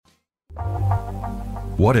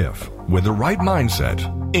what if, with the right mindset,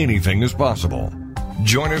 anything is possible.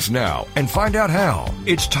 Join us now and find out how.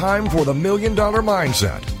 It's time for the $1 Million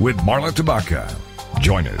Mindset with Marla Tabaka.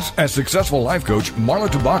 Join us as successful life coach Marla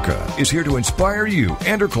Tabaka is here to inspire you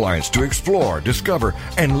and her clients to explore, discover,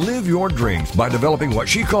 and live your dreams by developing what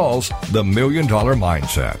she calls the $1 Million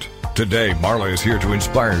Mindset. Today, Marla is here to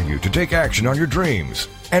inspire you to take action on your dreams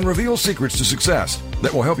and reveal secrets to success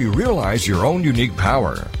that will help you realize your own unique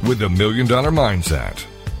power with the $1 Million Mindset.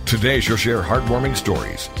 Today, she'll share heartwarming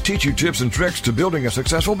stories, teach you tips and tricks to building a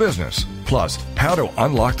successful business, plus how to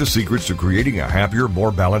unlock the secrets to creating a happier,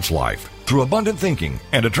 more balanced life through abundant thinking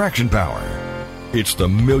and attraction power. It's the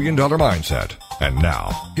 $1 Million Mindset. And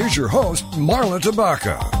now, here's your host, Marla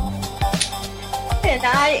Tabaka. And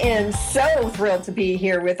I am so thrilled to be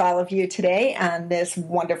here with all of you today on this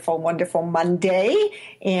wonderful, wonderful Monday.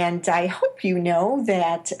 And I hope you know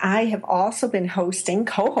that I have also been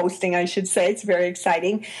co-hosting, I should say, it's very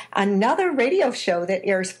exciting, another radio show that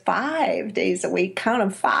airs 5 days a week. Count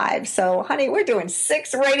them 5. So, honey, we're doing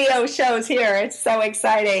 6 radio shows here. It's so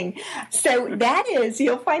exciting. So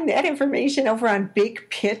you'll find that information over on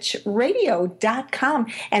bigpitchradio.com.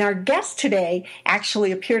 And our guest today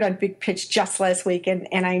actually appeared on Big Pitch just last week. And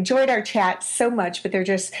I enjoyed our chat so much, but they're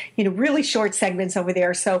just, really short segments over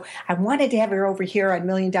there. So I wanted to have her over here on $1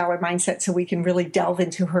 Million Mindset so we can really delve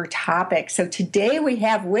into her topic. So today we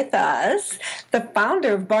have with us the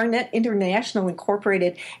founder of Barnett International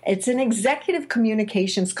Incorporated. It's an executive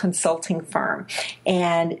communications consulting firm.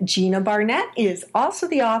 And Gina Barnett is also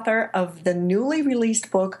the author of the newly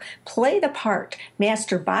released book, Play the Part,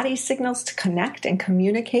 Master Body Signals to Connect and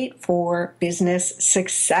Communicate for Business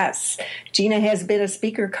Success. Gina has been a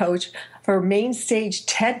speaker coach for main stage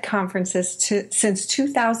TED conferences since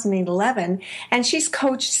 2011, and she's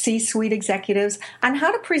coached C-suite executives on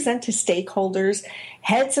how to present to stakeholders,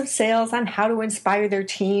 heads of sales on how to inspire their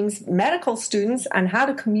teams, medical students on how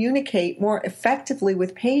to communicate more effectively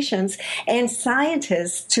with patients, and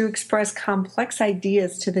scientists to express complex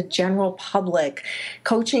ideas to the general public.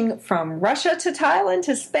 Coaching from Russia to Thailand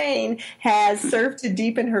to Spain has served to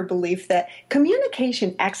deepen her belief that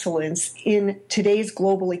communication excellence in today's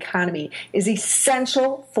global economy is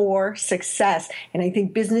essential for success. And I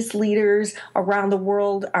think business leaders around the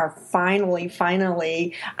world are finally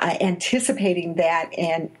anticipating that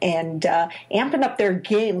and amping up their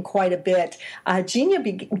game quite a bit.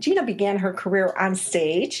 Gina began her career on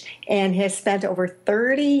stage and has spent over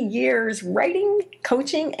 30 years writing,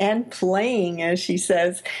 coaching, and playing, as she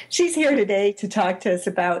says. She's here today to talk to us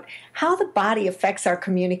about how the body affects our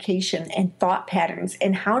communication and thought patterns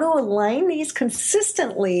and how to align these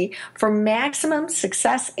consistently for maximum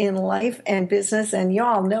success in life and business. And you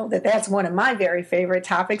all know that that's one of my very favorite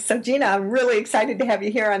topics. So, Gina, I'm really excited to have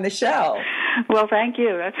you here on the show. Well, thank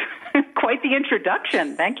you. That's quite the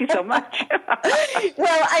introduction. Thank you so much.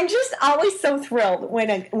 Well, I'm just always so thrilled when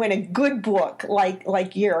a good book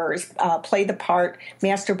like yours, Play the Part,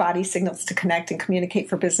 Master Body Signals to Connect and Communicate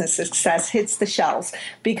for Business Success, hits the shelves,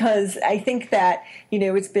 because I think that,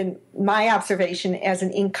 it's been my observation as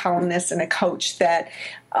an ink columnist and a coach that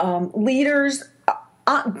leaders,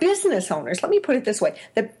 business owners, let me put it this way,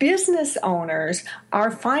 the business owners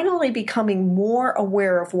are finally becoming more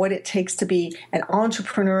aware of what it takes to be an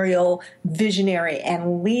entrepreneurial visionary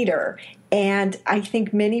and leader. And I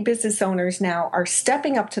think many business owners now are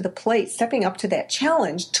stepping up to the plate, stepping up to that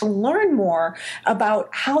challenge to learn more about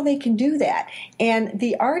how they can do that. And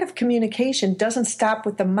the art of communication doesn't stop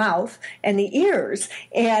with the mouth and the ears.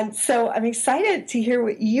 And so I'm excited to hear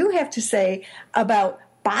what you have to say about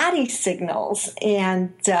body signals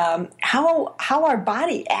and how our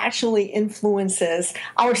body actually influences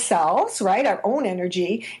ourselves, right? Our own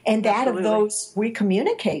energy and that Absolutely. Of those we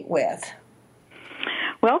communicate with.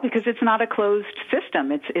 Well, because it's not a closed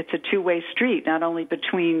system. It's a two-way street, not only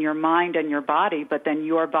between your mind and your body, but then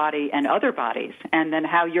your body and other bodies, and then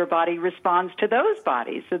how your body responds to those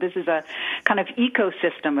bodies. So this is a kind of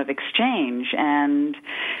ecosystem of exchange. And,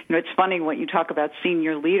 it's funny when you talk about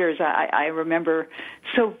senior leaders. I remember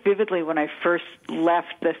so vividly when I first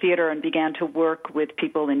left the theater and began to work with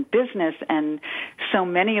people in business, and so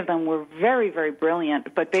many of them were very, very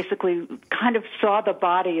brilliant, but basically kind of saw the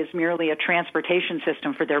body as merely a transportation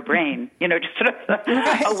system for their brain, just sort of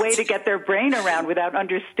a way to get their brain around without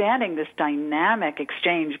understanding this dynamic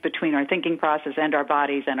exchange between our thinking process and our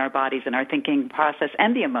bodies and our thinking process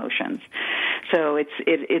and the emotions. So it's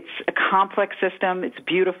a complex system. It's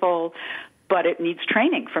beautiful. but it needs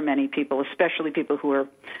training for many people, especially people who are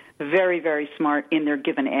very, very smart in their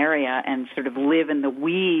given area and sort of live in the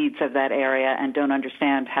weeds of that area and don't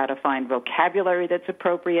understand how to find vocabulary that's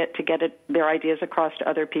appropriate to get their ideas across to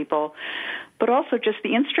other people. But also just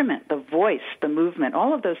the instrument, the voice, the movement,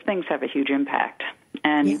 all of those things have a huge impact.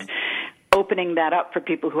 And opening that up for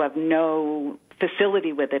people who have no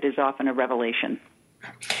facility with it is often a revelation.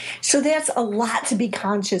 So that's a lot to be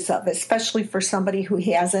conscious of, especially for somebody who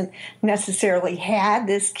hasn't necessarily had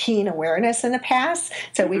this keen awareness in the past.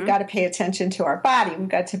 So we've got to pay attention to our body. We've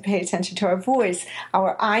got to pay attention to our voice,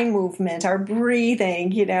 our eye movement, our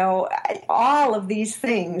breathing, all of these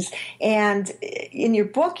things. And in your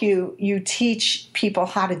book, you teach people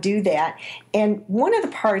how to do that. And one of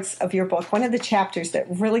the parts of your book, one of the chapters that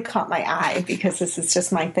really caught my eye, because this is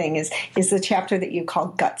just my thing, is the chapter that you call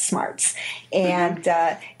Gut Smarts. And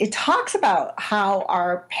it talks about how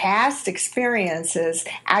our past experiences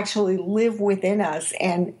actually live within us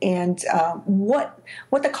and what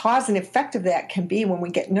the cause and effect of that can be when we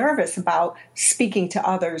get nervous about speaking to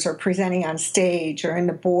others or presenting on stage or in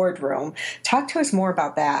the boardroom. Talk to us more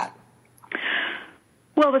about that.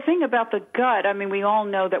 Well, the thing about the gut, we all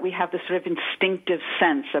know that we have this sort of instinctive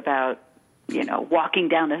sense about, walking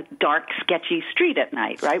down a dark, sketchy street at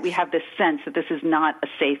night, right? We have this sense that this is not a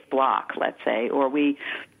safe block, let's say, or we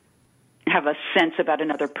have a sense about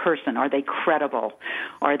another person. Are they credible?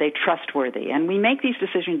 Are they trustworthy? And we make these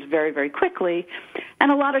decisions very, very quickly,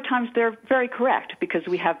 and a lot of times they're very correct because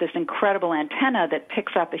we have this incredible antenna that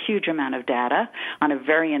picks up a huge amount of data on a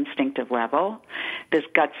very instinctive level. This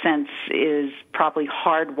gut sense is probably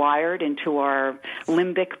hardwired into our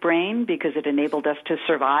limbic brain because it enabled us to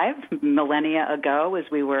survive millennia ago as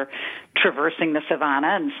we were traversing the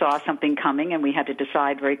savannah and saw something coming, and we had to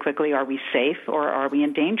decide very quickly, are we safe or are we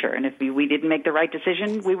in danger? And if we didn't make the right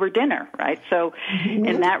decision, we were dinner, right? So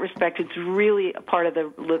in that respect, it's really a part of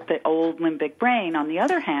the old limbic brain. On the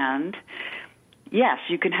other hand, yes,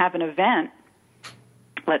 you can have an event.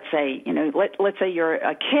 Let's say, let's say you're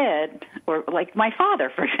a kid, or like my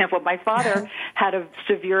father, for example. My father had a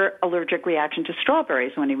severe allergic reaction to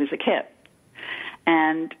strawberries when he was a kid.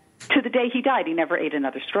 And to the day he died, he never ate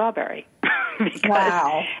another strawberry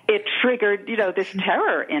because it triggered, this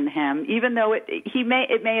terror in him, even though it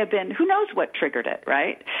may have been, who knows what triggered it,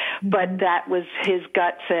 right? But that was, his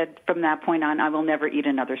gut said from that point on, I will never eat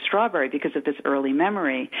another strawberry because of this early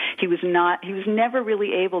memory. He was never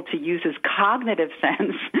really able to use his cognitive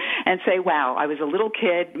sense and say, wow, I was a little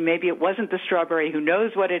kid, maybe it wasn't the strawberry, who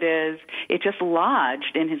knows what it is. It just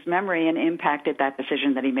lodged in his memory and impacted that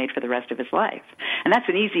decision that he made for the rest of his life. And that's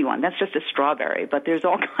an easy one. That's just a strawberry. But there's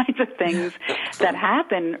all kinds of things that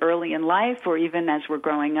happen early in life or even as we're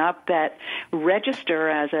growing up that register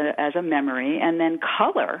as a memory and then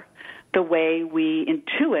color the way we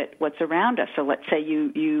intuit what's around us. So let's say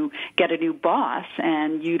you get a new boss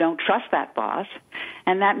and you don't trust that boss,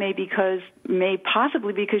 and that may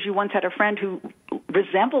possibly because you once had a friend who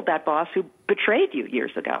resembled that boss who betrayed you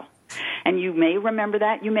years ago. And you may remember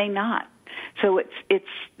that, you may not. So it's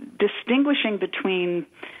distinguishing between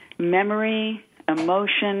memory,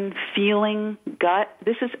 emotion, feeling, gut.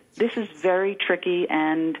 This is very tricky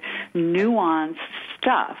and nuanced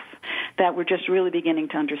stuff that we're just really beginning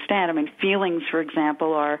to understand. Feelings, for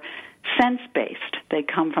example, are sense-based. They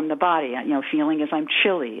come from the body. Feeling is I'm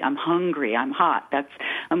chilly, I'm hungry, I'm hot.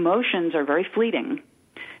 Emotions are very fleeting.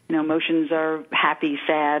 Emotions are happy,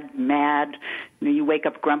 sad, mad. You wake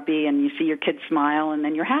up grumpy and you see your kid smile and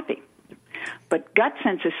then you're happy. But gut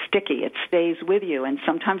sense is sticky. It stays with you, and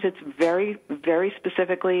sometimes it's very, very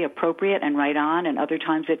specifically appropriate and right on, and other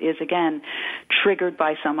times it is, again, triggered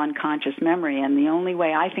by some unconscious memory. And the only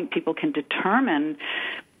way I think people can determine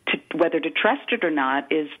whether to trust it or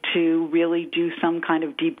not is to really do some kind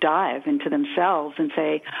of deep dive into themselves and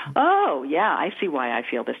say, oh, yeah, I see why I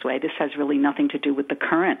feel this way. This has really nothing to do with the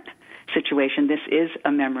current situation. This is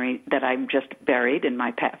a memory that I'm just buried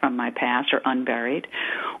from my past or unburied,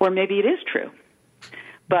 or maybe it is true.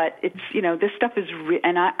 But it's, this stuff is,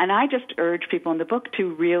 and I just urge people in the book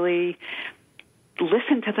to really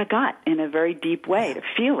listen to the gut in a very deep way, to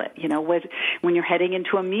feel it. When you're heading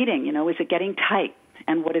into a meeting, is it getting tight?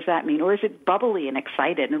 And what does that mean? Or is it bubbly and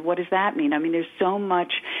excited? And what does that mean? There's so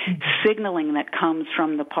much signaling that comes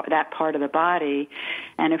from that part of the body.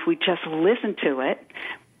 And if we just listen to it,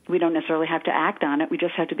 we don't necessarily have to act on it. We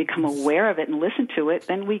just have to become aware of it and listen to it.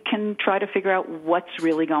 Then we can try to figure out what's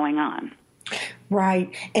really going on.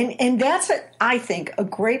 Right. And that's, I think, a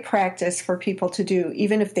great practice for people to do,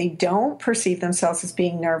 even if they don't perceive themselves as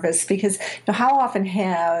being nervous. Because how often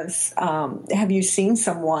have you seen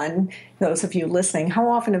someone those of you listening, how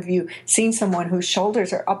often have you seen someone whose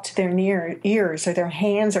shoulders are up to their ears, or their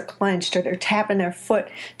hands are clenched, or they're tapping their foot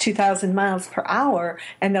 2,000 miles per hour,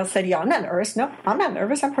 and they'll say, I'm not nervous. No, I'm not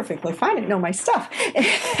nervous. I'm perfectly fine. I know my stuff.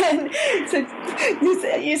 And so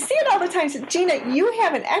you see it all the time. So, Gina, you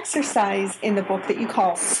have an exercise in the book that you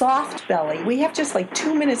call soft belly. We have just like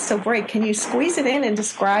 2 minutes till break. Can you squeeze it in and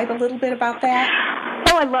describe a little bit about that?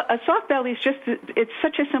 Oh, I love a soft belly. It's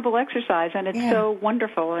such a simple exercise, and it's so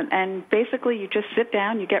wonderful. And basically, you just sit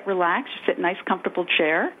down, you get relaxed, you sit in a nice, comfortable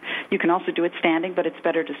chair. You can also do it standing, but it's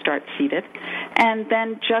better to start seated. And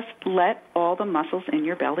then just let all the muscles in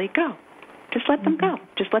your belly go. Just let them go.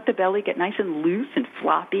 Just let the belly get nice and loose and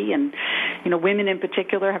floppy. And, women in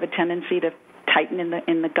particular have a tendency to tighten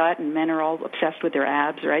in the gut, and men are all obsessed with their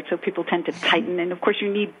abs, right? So people tend to tighten, and of course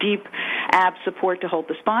you need deep ab support to hold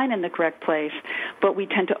the spine in the correct place, but we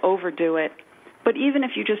tend to overdo it. But even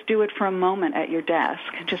if you just do it for a moment at your desk,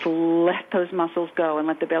 just let those muscles go and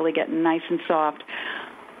let the belly get nice and soft.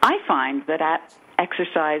 I find that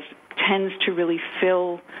exercise tends to really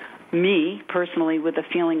fill me personally with a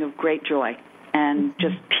feeling of great joy and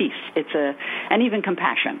just peace. And even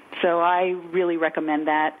compassion. So I really recommend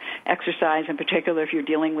that exercise, in particular if you're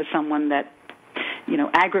dealing with someone that,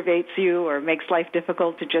 aggravates you or makes life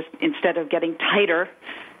difficult, to just, instead of getting tighter,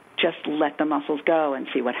 just let the muscles go and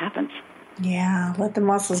see what happens. Yeah, let the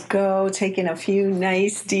muscles go, take in a few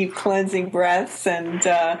nice, deep, cleansing breaths, and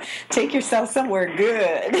take yourself somewhere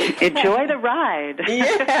good. Enjoy the ride.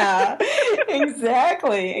 Yeah,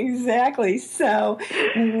 exactly. So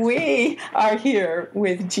we are here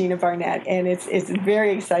with Gina Barnett, and it's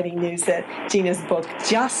very exciting news that Gina's book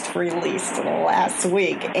just released last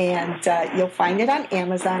week, and you'll find it on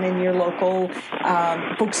Amazon and your local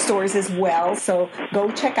bookstores as well. So go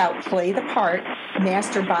check out Play the Part,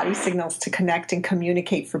 Master Body Signals to Connect and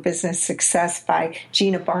Communicate for Business Success by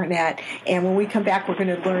Gina Barnett. And when we come back, we're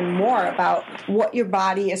going to learn more about what your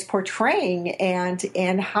body is portraying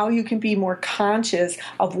and how you can be more conscious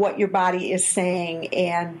of what your body is saying,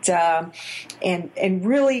 and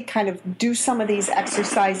really kind of do some of these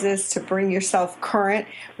exercises to bring yourself current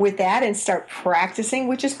with that and start practicing,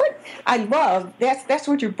 which is what I love. That's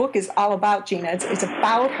what your book is all about, Gina. It's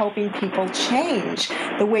about helping people change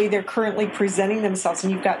the way they're currently presenting themselves,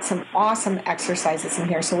 and you've got some awesome exercises in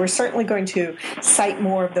here. So we're certainly going to cite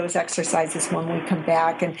more of those exercises when we come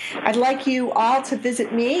back. And I'd like you all to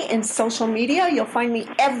visit me in social media. You'll find me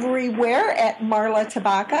everywhere at Marla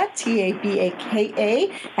Tabaka,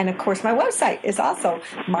 Tabaka. And of course, my website is also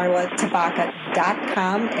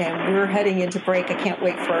marlatabaka.com. And we're heading into break. I can't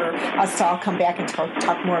wait for us to all come back and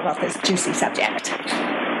talk more about this juicy subject.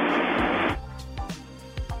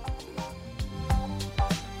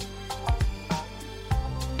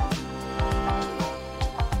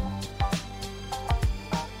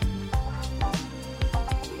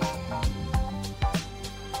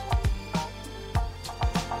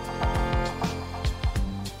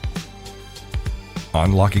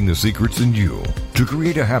 Unlocking the secrets in you to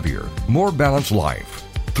create a happier, more balanced life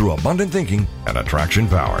through abundant thinking and attraction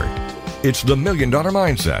power. It's the $1 Million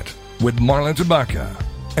Mindset with Marla Tabaka.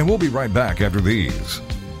 And we'll be right back after these.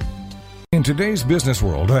 In today's business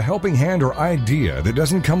world, a helping hand or idea that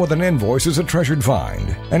doesn't come with an invoice is a treasured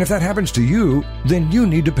find. And if that happens to you, then you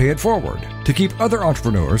need to pay it forward to keep other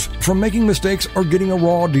entrepreneurs from making mistakes or getting a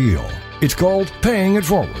raw deal. It's called Paying It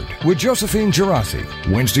Forward with Josephine Girassi,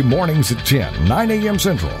 Wednesday mornings at 9 a.m.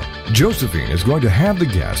 Central. Josephine is going to have the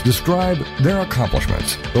guests describe their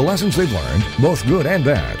accomplishments, the lessons they've learned, both good and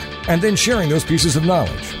bad, and then sharing those pieces of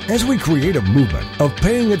knowledge as we create a movement of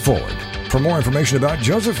paying it forward. For more information about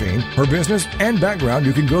Josephine, her business, and background,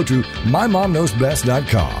 you can go to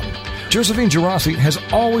mymomknowsbest.com. Josephine Girassi has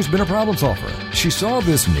always been a problem solver. She saw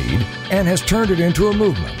this need and has turned it into a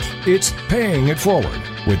movement. It's Paying It Forward,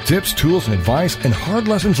 with tips, tools, and advice and hard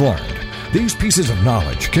lessons learned. These pieces of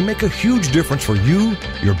knowledge can make a huge difference for you,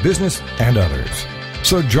 your business, and others.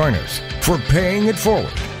 So join us for Paying It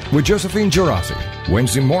Forward with Josephine Girassi,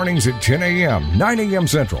 Wednesday mornings at 10 a.m., 9 a.m.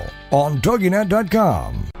 Central on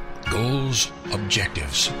TogiNet.com. Goals,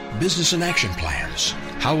 objectives, business and action plans.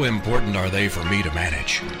 How important are they for me to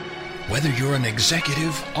manage? Whether you're an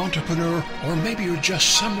executive, entrepreneur, or maybe you're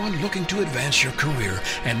just someone looking to advance your career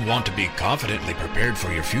and want to be confidently prepared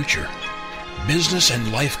for your future, business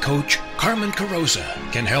and life coach Carmen Carroza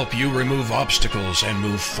can help you remove obstacles and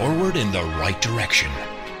move forward in the right direction.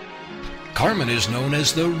 Carmen is known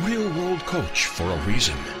as the real-world coach for a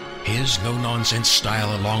reason. His no-nonsense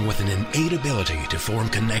style, along with an innate ability to form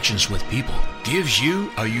connections with people, gives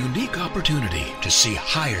you a unique opportunity to see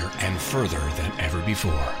higher and further than ever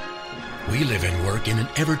before. We live and work in an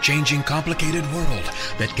ever-changing, complicated world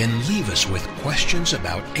that can leave us with questions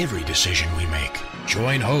about every decision we make.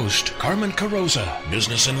 Join host Carmen Carroza,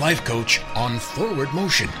 business and life coach, on Forward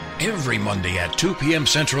Motion every Monday at 2 p.m.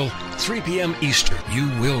 Central, 3 p.m. Eastern. You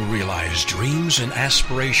will realize dreams and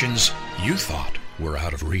aspirations you thought were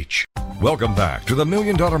out of reach. Welcome back to the $1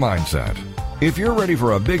 Million Mindset. If you're ready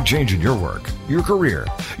for a big change in your work, your career,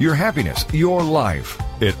 your happiness, your life,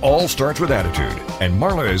 it all starts with attitude, and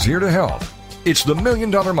Marla is here to help. It's the $1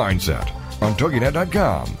 Million Mindset on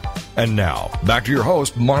TogiNet.com. And now, back to your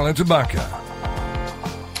host, Marla Tabaka.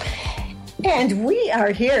 And we are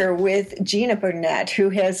here with Gina Burnett, who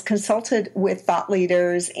has consulted with thought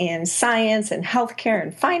leaders in science and healthcare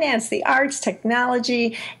and finance, the arts,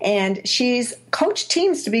 technology, and she's coached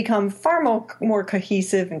teams to become far more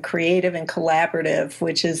cohesive and creative and collaborative,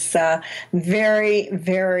 which is very,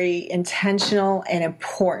 very intentional and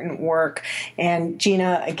important work. And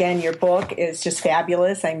Gina, again, your book is just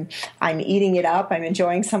fabulous. I'm eating it up. I'm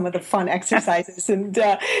enjoying some of the fun exercises, and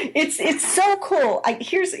it's so cool.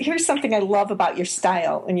 Here's something I love about your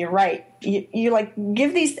style, and you're right. You like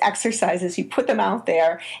give these exercises, you put them out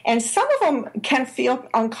there, and some of them can feel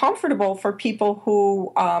uncomfortable for people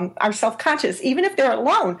who are self-conscious, even if they're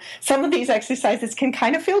alone. Some of these exercises can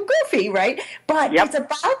kind of feel goofy, right? But It's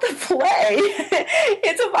about the play.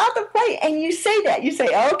 It's about the play, and you say that. You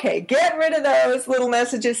say, okay, get rid of those little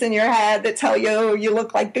messages in your head that tell you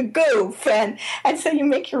look like the goof, and so you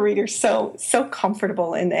make your readers so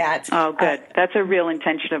comfortable in that. Oh, good. That's a real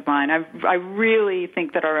intention of mine. I really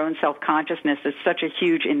think that our own self-consciousness is such a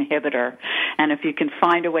huge inhibitor. And if you can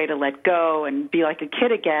find a way to let go and be like a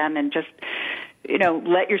kid again and just,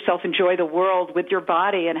 let yourself enjoy the world with your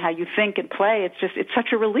body and how you think and play, it's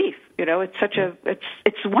such a relief.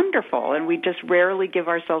 It's wonderful. And we just rarely give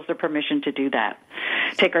ourselves the permission to do that.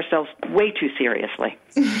 Take ourselves way too seriously.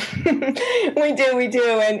 We do.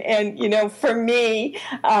 And for me,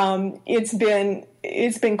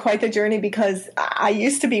 it's been quite the journey, because I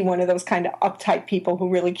used to be one of those kind of uptight people who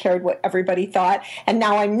really cared what everybody thought, and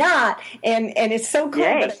now I'm not. And it's so cool.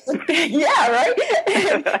 Yeah,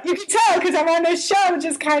 right? You can tell because I'm on this show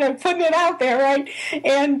just kind of putting it out there, right?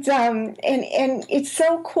 And it's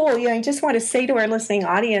so cool. I just want to say to our listening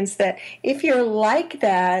audience that if you're like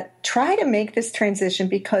that, try to make this transition,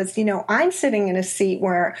 because, I'm sitting in a seat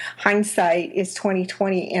where hindsight is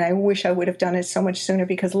 20/20, and I wish I would have done it so much sooner,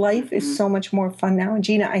 because life is so much more fun now. And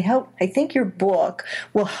Gina, I think your book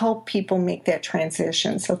will help people make that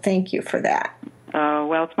transition. So thank you for that. Oh,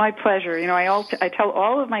 well, it's my pleasure. I tell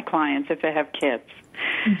all of my clients, if they have kids,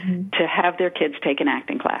 to have their kids take an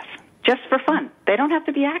acting class. Just for fun. They don't have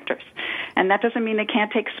to be actors. And that doesn't mean they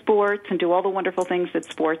can't take sports and do all the wonderful things that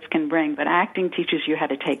sports can bring. But acting teaches you how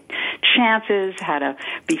to take chances, how to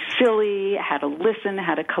be silly, how to listen,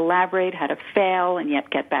 how to collaborate, how to fail and yet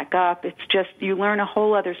get back up. It's just, you learn a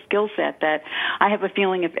whole other skill set that I have a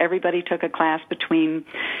feeling if everybody took a class between,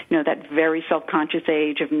 that very self-conscious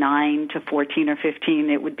age of 9 to 14 or 15,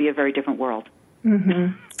 it would be a very different world.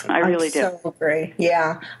 I really do. So agree.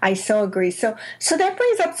 Yeah, I so agree. So that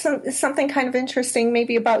brings up something kind of interesting,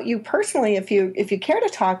 maybe about you personally, if you care to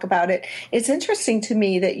talk about it. It's interesting to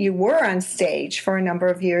me that you were on stage for a number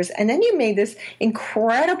of years, and then you made this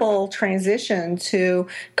incredible transition to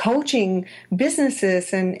coaching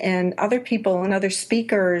businesses and other people and other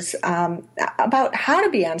speakers about how to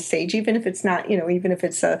be on stage, even if it's not, even if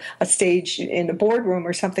it's a stage in a boardroom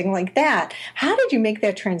or something like that. How did you make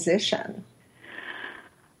that transition?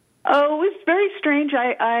 Oh, it was very strange.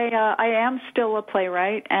 I am still a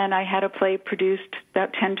playwright, and I had a play produced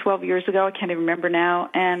about 10, 12 years ago. I can't even remember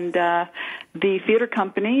now. And the theater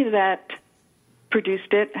company that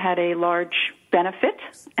produced it had a large benefit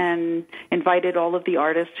and invited all of the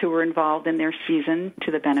artists who were involved in their season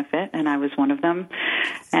to the benefit, and I was one of them.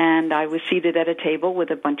 And I was seated at a table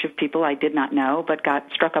with a bunch of people I did not know, but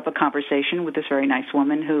struck up a conversation with this very nice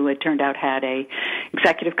woman who it turned out had a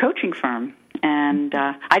executive coaching firm. And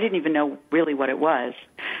I didn't even know really what it was,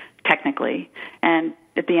 technically. And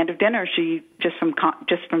at the end of dinner, she, just from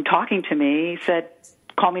talking to me, said,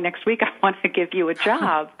 call me next week, I want to give you a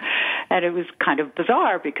job. And it was kind of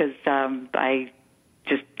bizarre because I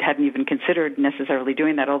just hadn't even considered necessarily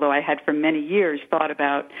doing that, although I had for many years thought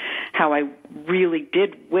about how I really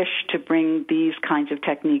did wish to bring these kinds of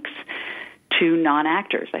techniques to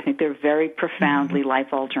non-actors. I think they're very profoundly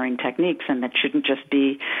life-altering techniques, and that shouldn't just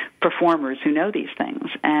be performers who know these things.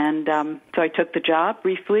 And so I took the job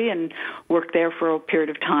briefly and worked there for a period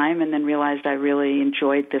of time, and then realized I really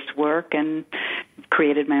enjoyed this work and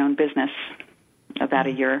created my own business about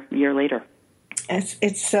a year later.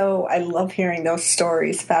 It's so, I love hearing those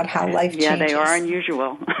stories about how life changes. Yeah, they are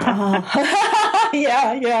unusual.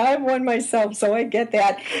 Yeah, I'm one myself, so I get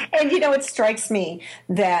that. And, it strikes me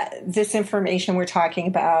that this information we're talking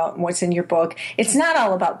about, what's in your book, it's not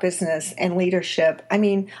all about business and leadership. I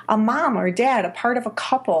mean, a mom or dad, a part of a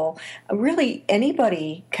couple, really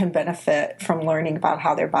anybody can benefit from learning about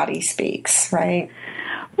how their body speaks, right?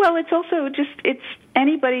 Well, it's also it's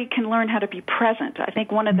anybody can learn how to be present. I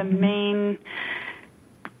think one of the main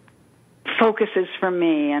focuses for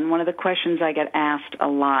me, and one of the questions I get asked a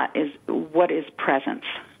lot is, what is presence?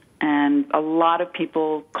 And a lot of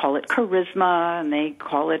people call it charisma, and they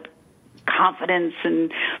call it confidence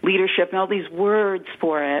and leadership and all these words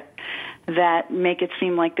for it that make it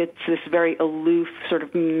seem like it's this very aloof, sort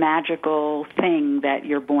of magical thing that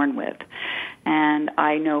you're born with. And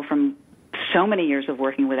I know from so many years of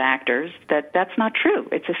working with actors that that's not true.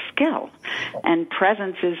 It's a skill. And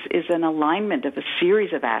presence is an alignment of a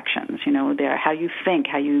series of actions, how you think,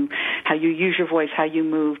 how you use your voice, how you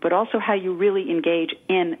move, but also how you really engage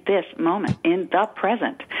in this moment, in the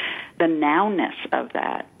present, the nowness of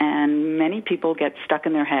that. And many people get stuck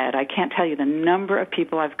in their head. I can't tell you the number of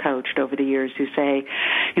people I've coached over the years who say,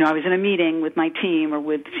 I was in a meeting with my team or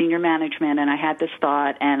with senior management, and I had this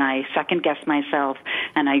thought, and I second-guessed myself,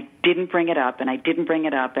 and I didn't bring it up, and I didn't bring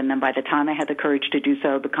it up, and then by the time I had the courage to do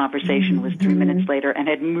so, the conversation was 3 minutes later and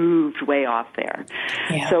had moved way off there.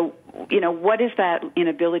 Yeah. So, what is that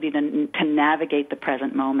inability to navigate the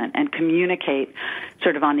present moment and communicate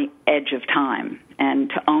sort of on the edge of time and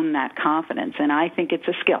to own that confidence? And I think it's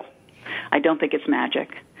a skill. I don't think it's magic.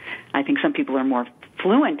 I think some people are more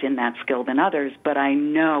fluent in that skill than others, but I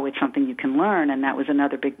know it's something you can learn, and that was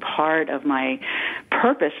another big part of my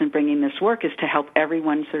purpose in bringing this work, is to help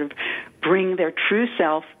everyone sort of bring their true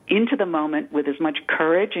self into the moment with as much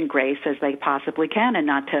courage and grace as they possibly can, and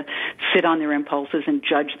not to sit on their impulses and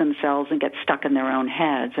judge themselves and get stuck in their own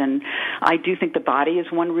heads. And I do think the body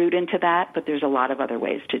is one route into that, but there's a lot of other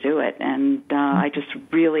ways to do it. And I just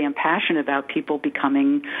really am passionate about people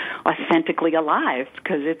becoming authentically alive,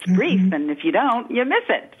 because it's brief, and if you don't, you miss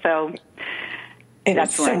it. So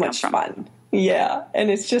that's where so much fun. Yeah,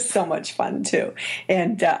 and it's just so much fun too.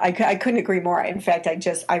 And I couldn't agree more. In fact,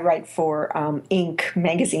 I write for Inc.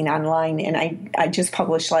 magazine online, and I just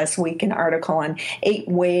published last week an article on 8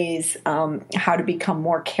 ways how to become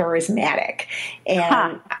more charismatic.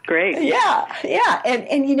 And great. Yeah. And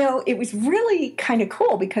it was really kind of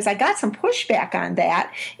cool, because I got some pushback on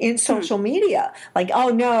that in social media. Like, oh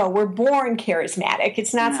no, we're born charismatic.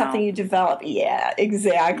 It's not something you develop. Yeah,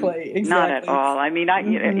 exactly. Not at all. I mean,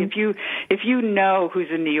 if you know who's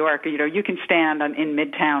in New York, you can stand in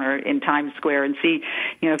Midtown or in Times Square and see,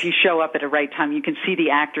 if you show up at the right time, you can see the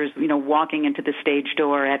actors, walking into the stage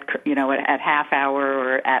door at half hour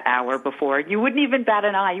or at hour before. You wouldn't even bat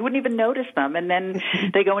an eye. You wouldn't even notice them. And then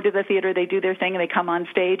they go into the theater, they do their thing, and they come on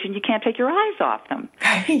stage, and you can't take your eyes off them.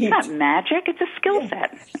 It's not magic. It's a skill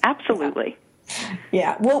set. Absolutely.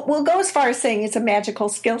 Yeah, we'll go as far as saying it's a magical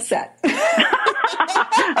skill set.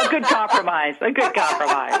 A good compromise. There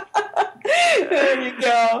you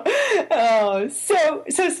go. Oh,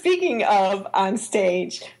 so speaking of on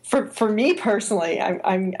stage, for me personally,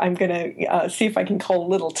 I'm going to see if I can call a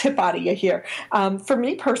little tip out of you here. For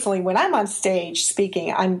me personally, when I'm on stage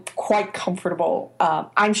speaking, I'm quite comfortable.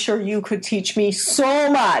 I'm sure you could teach me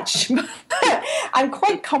so much. I'm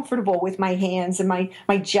quite comfortable with my hands and my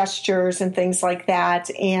gestures and things like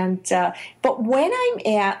that. And but when I'm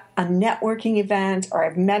at a networking event, or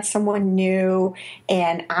I've met someone new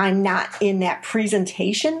and I'm not in that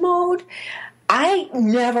presentation mode, I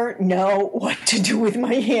never know what to do with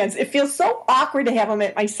my hands. It feels so awkward to have them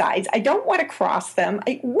at my sides. I don't want to cross them.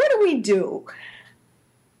 What do we do?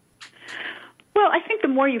 Well, I think the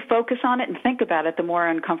more you focus on it and think about it, the more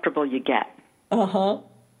uncomfortable you get. Uh-huh.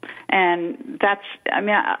 And that's,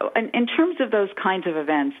 in terms of those kinds of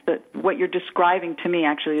events, what you're describing to me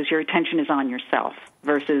actually is your attention is on yourself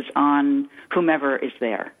versus on whomever is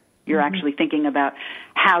there. You're actually thinking about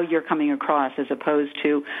how you're coming across, as opposed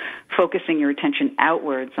to focusing your attention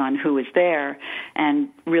outwards on who is there and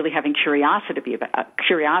really having curiosity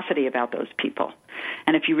about those people.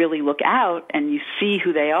 And if you really look out and you see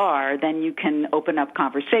who they are, then you can open up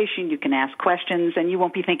conversation, you can ask questions, and you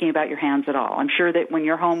won't be thinking about your hands at all. I'm sure that when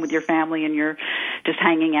you're home with your family and you're just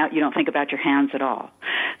hanging out, you don't think about your hands at all.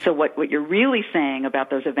 So what you're really saying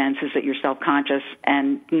about those events is that you're self-conscious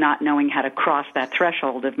and not knowing how to cross that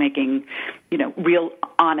threshold of making making, real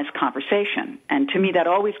honest conversation. And to me, that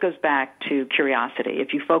always goes back to curiosity.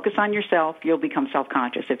 If you focus on yourself, you'll become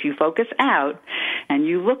self-conscious. If you focus out and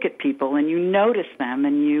you look at people and you notice them,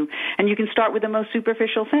 and you can start with the most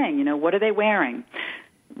superficial thing. What are they wearing?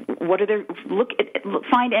 What are they?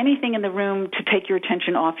 Find anything in the room to take your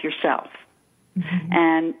attention off yourself. Mm-hmm.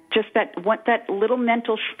 And just that little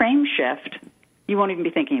mental frame shift, you won't even be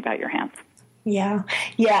thinking about your hands. Yeah.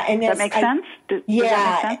 And does that make sense? Does that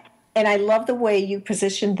make sense? And I love the way you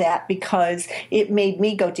positioned that, because it made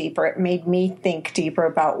me go deeper. It made me think deeper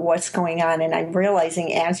about what's going on. And I'm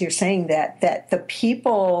realizing, as you're saying that the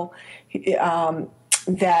people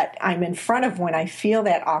that I'm in front of when I feel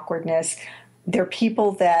that awkwardness, they're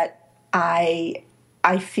people that I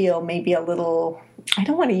feel maybe a little, I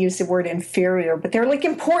don't want to use the word inferior, but they're like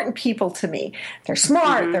important people to me. They're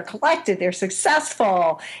smart, mm-hmm. They're collected, they're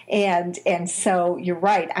successful. And so you're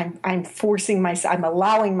right. I'm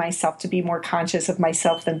allowing myself to be more conscious of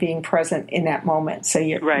myself than being present in that moment. So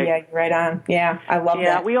you're right on. Yeah, I love that.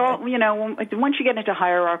 Yeah, we all, once you get into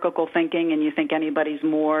hierarchical thinking and you think anybody's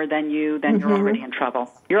more than you, then mm-hmm. you're already in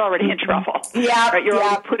trouble. You're already in trouble. Yeah. Right? You're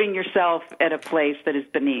already putting yourself at a place that is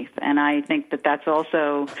beneath. And I think that that's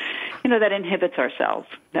also, that inhibits ourselves.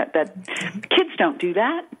 That kids don't do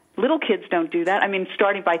that. Little kids don't do that. I mean,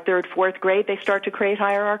 starting by 3rd, 4th grade, they start to create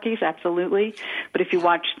hierarchies, absolutely. But if you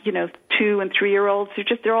watch, 2 and 3-year-olds,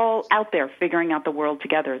 they're all out there figuring out the world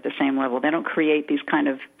together at the same level. They don't create these kind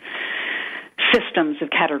of systems of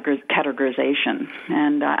categorization.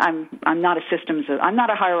 And I'm not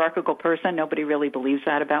a hierarchical person. Nobody really believes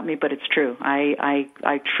that about me, but it's true. I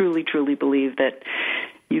truly, truly believe that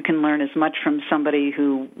you can learn as much from somebody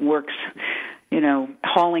who works,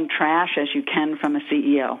 hauling trash as you can from a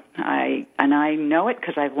CEO. I know it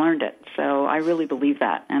because I've learned it. So I really believe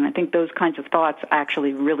that. And I think those kinds of thoughts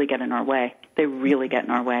actually really get in our way. They really get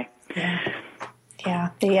in our way.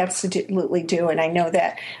 Yeah, they absolutely do. And I know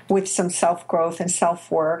that with some self-growth and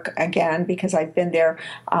self-work, again, because I've been there,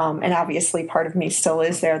 and obviously part of me still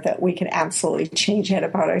is there, that we can absolutely change that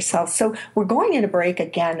about ourselves. So we're going in a break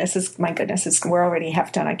again. This is, my goodness, we're already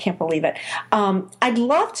half done. I can't believe it. I'd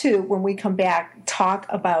love to, when we come back, talk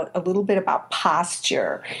about a little bit about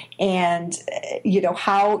posture and,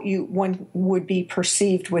 how one would be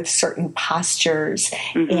perceived with certain postures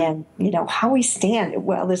mm-hmm. and, how we stand.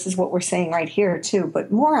 Well, this is what we're saying right here, too,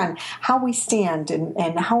 but more on how we stand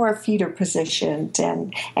and how our feet are positioned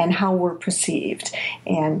and how we're perceived.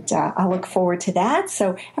 And I look forward to that.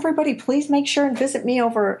 So everybody, please make sure and visit me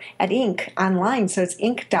over at Inc. online. So it's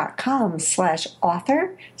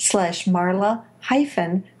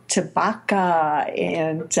inc.com/author/Marla-Tabaka.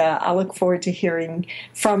 And I look forward to hearing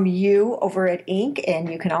from you over at Inc.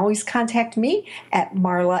 And you can always contact me at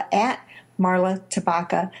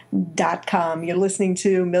marlatabaka.com. You're listening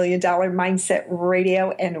to $1 Million Mindset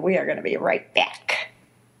Radio, and we are going to be right back.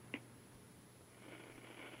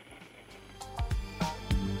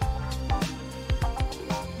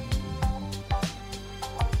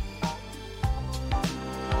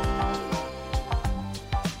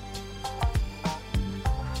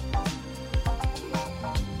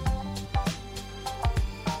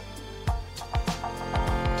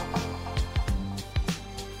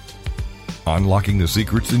 Unlocking the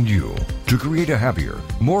secrets in you to create a happier,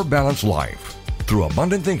 more balanced life through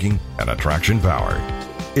abundant thinking and attraction power.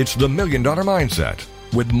 It's the $1 Million Mindset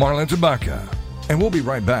with Marla Tabaka. And we'll be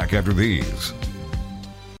right back after these.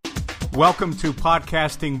 Welcome to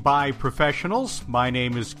Podcasting by Professionals. My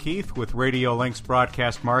name is Keith with Radio Links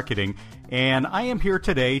Broadcast Marketing, and I am here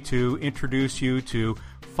today to introduce you to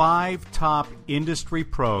 5 top industry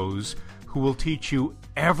pros who will teach you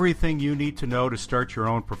everything you need to know to start your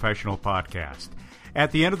own professional podcast.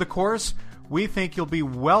 At the end of the course, we think you'll be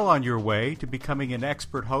well on your way to becoming an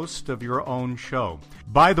expert host of your own show.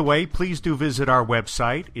 By the way, please do visit our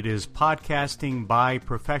website. It is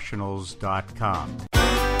podcastingbyprofessionals.com.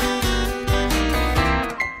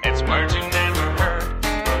 It's words you never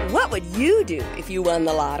heard. What would you do if you won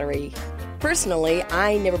the lottery? Personally,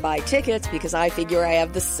 I never buy tickets because I figure I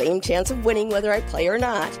have the same chance of winning whether I play or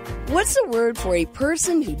not. What's the word for a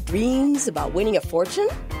person who dreams about winning a fortune?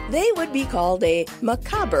 They would be called a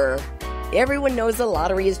macabre. Everyone knows the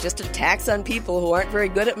lottery is just a tax on people who aren't very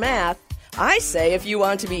good at math. I say if you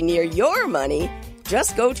want to be near your money,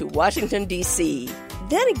 just go to Washington, D.C.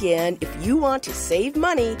 Then again, if you want to save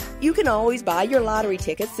money, you can always buy your lottery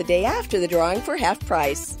tickets the day after the drawing for half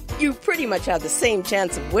price. You pretty much have the same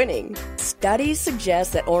chance of winning. Studies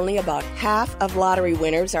suggest that only about half of lottery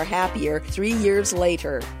winners are happier 3 years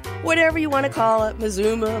later. Whatever you want to call it,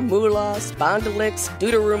 Mazuma, Moolah, Spondylix,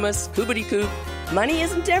 Deuterumus, Koobity-Koop, Money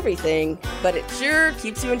isn't everything, but it sure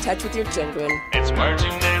keeps you in touch with your children. It's words you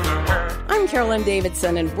never heard. I'm Carolyn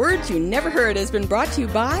Davidson, and Words You Never Heard has been brought to you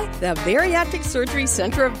by the Bariatric Surgery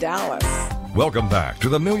Center of Dallas. Welcome back to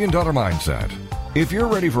the $1 Million Mindset. If you're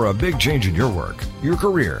ready for a big change in your work, your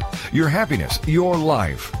career, your happiness, your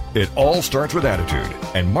life, it all starts with attitude,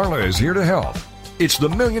 and Marla is here to help. It's the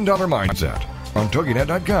 $1 Million Mindset on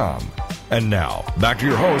TogiNet.com. And now, back to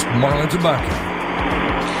your host, Marla Tabaka.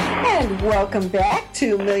 And welcome back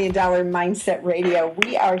to $1 Million Mindset Radio.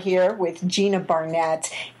 We are here with Gina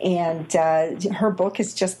Barnett, and her book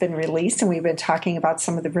has just been released, and we've been talking about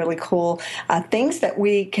some of the really cool things that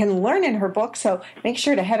we can learn in her book. So make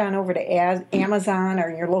sure to head on over to Amazon or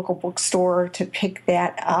your local bookstore to pick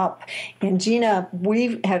that up. And Gina,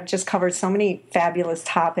 we have just covered so many fabulous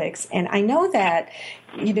topics, and I know that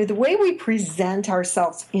the way we present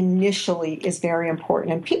ourselves initially is very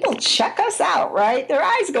important, and people check us out, right? Their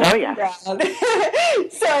eyes go around.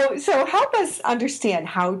 So help us understand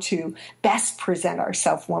how to best present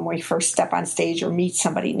ourselves when we first step on stage or meet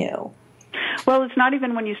somebody new. Well, it's not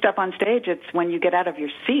even when you step on stage. It's when you get out of your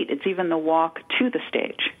seat. It's even the walk to the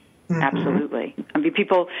stage. Mm-hmm. Absolutely. I mean,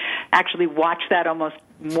 people actually watch that almost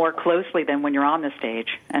more closely than when you're on the stage,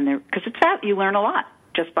 and because it's that you learn a lot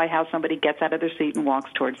just by how somebody gets out of their seat and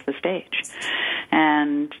walks towards the stage.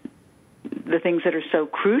 And the things that are so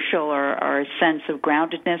crucial are a sense of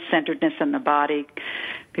groundedness, centeredness in the body.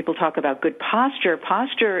 People talk about good posture.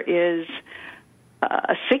 Posture is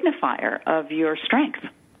a signifier of your strength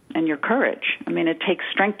and your courage. I mean, it takes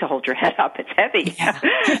strength to hold your head up. It's heavy. Yeah.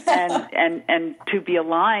 and to be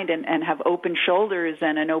aligned and have open shoulders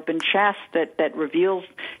and an open chest that reveals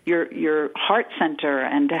your heart center,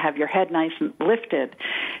 and to have your head nice and lifted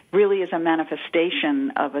really is a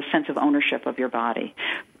manifestation of a sense of ownership of your body.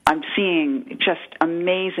 I'm seeing just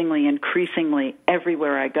amazingly, increasingly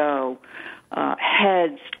everywhere I go,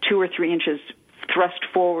 heads 2 or 3 inches thrust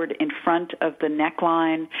forward in front of the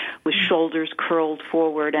neckline with shoulders curled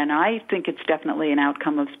forward. And I think it's definitely an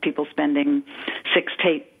outcome of people spending 6 to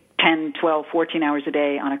 8, 10, 12, 14 hours a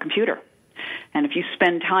day on a computer. And if you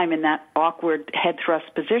spend time in that awkward head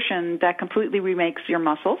thrust position, that completely remakes your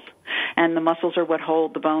muscles. And the muscles are what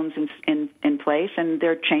hold the bones in place, and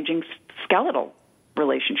they're changing skeletal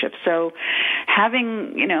relationships. So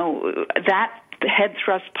having, that head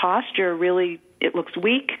thrust posture really, it looks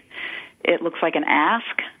weak. It looks like an ask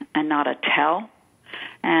and not a tell.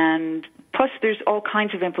 And plus there's all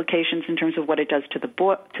kinds of implications in terms of what it does to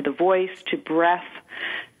the voice, to breath,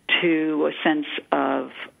 to a sense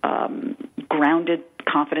of grounded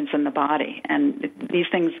confidence in the body. And these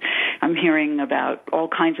things, I'm hearing about all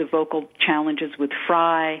kinds of vocal challenges with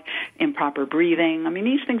fry, improper breathing. I mean,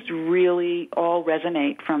 these things really all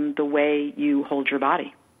resonate from the way you hold your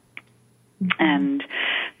body. Mm-hmm. And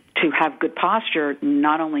to have good posture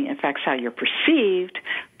not only affects how you're perceived,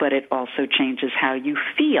 but it also changes how you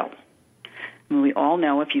feel. I mean, we all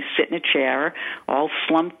know if you sit in a chair, all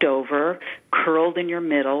slumped over, curled in your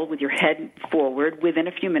middle with your head forward, within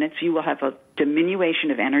a few minutes you will have a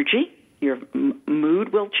diminution of energy. Your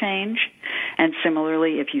mood will change. And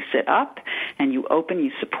similarly, if you sit up and you open,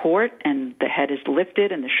 you support, and the head is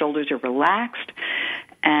lifted and the shoulders are relaxed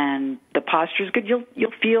and the posture is good,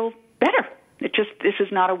 you'll feel better. This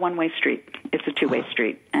is not a one-way street. It's a two-way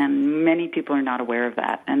street, and many people are not aware of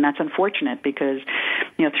that, and that's unfortunate because,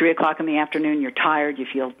 3 o'clock in the afternoon, you're tired, you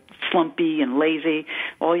feel slumpy and lazy.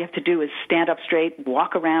 All you have to do is stand up straight,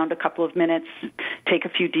 walk around a couple of minutes, take a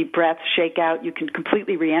few deep breaths, shake out. You can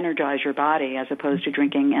completely re-energize your body as opposed to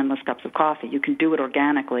drinking endless cups of coffee. You can do it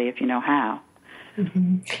organically if you know how.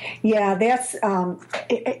 Mm-hmm. Yeah, that's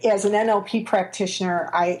as an NLP practitioner,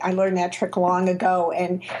 I learned that trick long ago,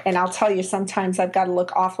 and I'll tell you, sometimes I've got to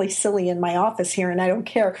look awfully silly in my office here, and I don't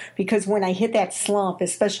care, because when I hit that slump,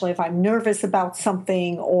 especially if I'm nervous about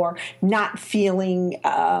something or not feeling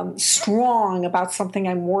strong about something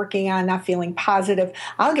I'm working on, not feeling positive,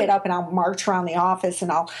 I'll get up and I'll march around the office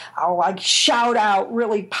and I'll like shout out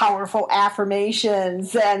really powerful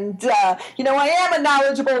affirmations, and I am a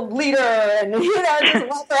knowledgeable leader, and just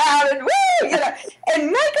walk around and woo,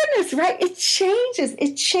 and my goodness, right? It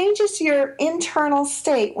changes your internal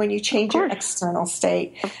state when you change your external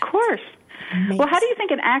state. Of course. Well, how do you think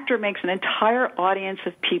an actor makes an entire audience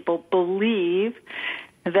of people believe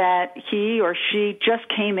that he or she just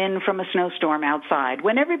came in from a snowstorm outside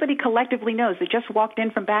when everybody collectively knows they just walked in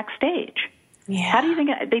from backstage? Yeah. How do you think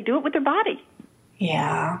they do it with their body?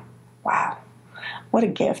 Yeah. Wow. What a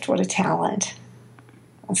gift. What a talent.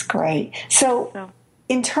 That's great. So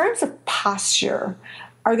in terms of posture,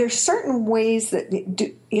 are there certain ways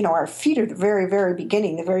that, our feet are the very, very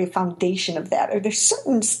beginning, the very foundation of that? Are there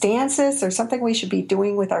certain stances or something we should be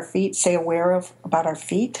doing with our feet, stay aware of about our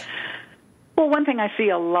feet? Well, one thing I see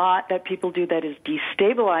a lot that people do that is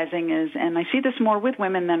destabilizing is, and I see this more with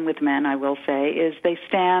women than with men, I will say, is they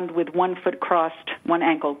stand with one foot crossed, one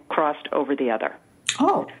ankle crossed over the other.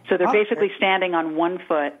 Oh. So they're basically standing on one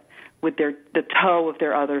foot with the toe of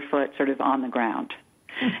their other foot sort of on the ground.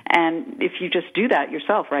 And if you just do that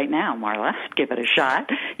yourself right now, Marla, give it a shot,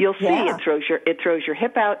 you'll see it throws your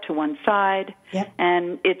hip out to one side,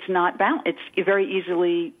 and it's not it's very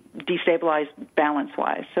easily destabilized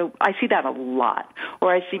balance-wise. So I see that a lot.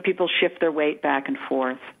 Or I see people shift their weight back and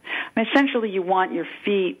forth. I mean, essentially, you want your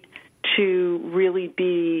feet to really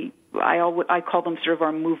be, I call them sort of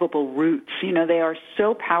our movable roots. They are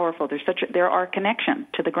so powerful. They're our connection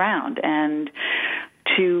to the ground. And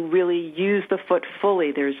to really use the foot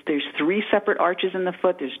fully, there's 3 separate arches in the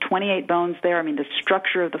foot. There's 28 bones there. I mean, the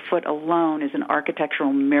structure of the foot alone is an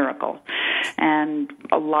architectural miracle. And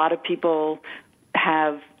a lot of people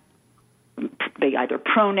they either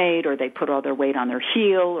pronate or they put all their weight on their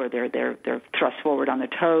heel or they're thrust forward on the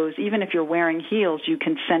toes. Even if you're wearing heels, you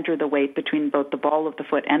can center the weight between both the ball of the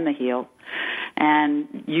foot and the heel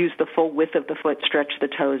and use the full width of the foot, stretch the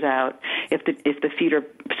toes out. If the feet are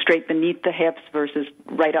straight beneath the hips versus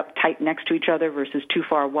right up tight next to each other versus too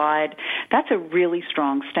far wide, that's a really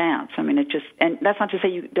strong stance. I mean, and that's not to say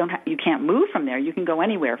you can't move from there. You can go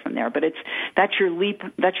anywhere from there, but that's your leap,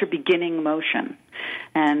 that's your beginning motion.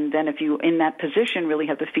 And then if you, in that position, really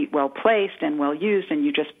have the feet well placed and well used, and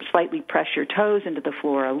you just slightly press your toes into the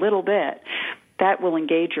floor a little bit, that will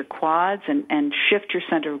engage your quads and shift your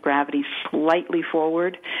center of gravity slightly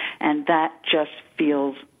forward, and that just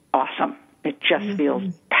feels awesome. It just feels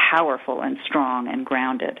powerful and strong and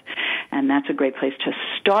grounded. And that's a great place to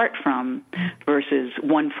start from versus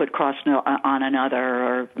one foot crossed on another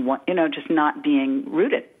or, just not being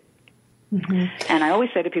rooted. And I always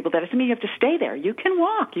say to people, that doesn't mean you have to stay there. You can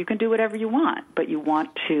walk. You can do whatever you want, but you want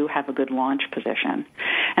to have a good launch position.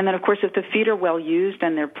 And then, of course, if the feet are well used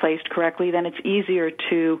and they're placed correctly, then it's easier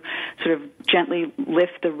to sort of gently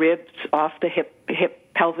lift the ribs off the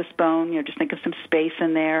hip pelvis bone. Just think of some space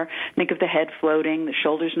in there. Think of the head floating, the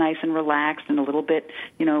shoulders nice and relaxed and a little bit,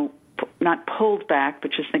 not pulled back,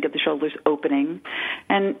 but just think of the shoulders opening.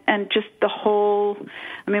 And just the whole,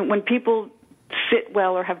 when people sit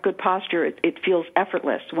well or have good posture, it feels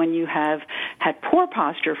effortless. When you have had poor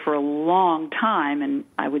posture for a long time, and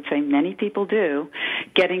I would say many people do,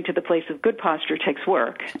 getting to the place of good posture takes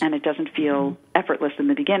work, and it doesn't feel effortless in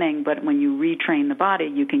the beginning, but when you retrain the body,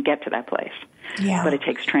 you can get to that place. Yeah. But it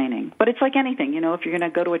takes training. But it's like anything, if you're going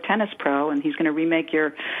to go to a tennis pro and he's going to remake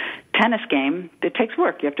your tennis game, it takes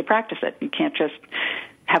work. You have to practice it. You can't just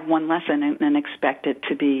have one lesson and expect it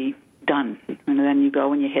to be done. And then you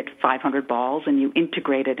go and you hit 500 balls and you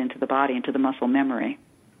integrate it into the body, into the muscle memory.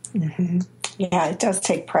 Yeah, it does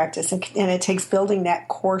take practice, and it takes building that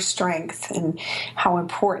core strength, and how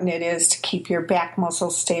important it is to keep your back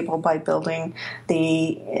muscles stable by building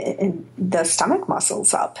the stomach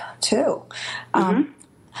muscles up too.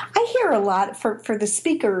 I hear a lot, for the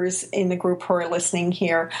speakers in the group who are listening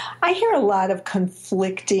here, I hear a lot of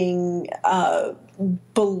conflicting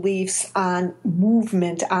beliefs on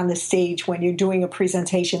movement on the stage when you're doing a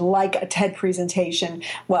presentation, like a TED presentation.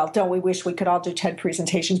 Well, don't we wish we could all do TED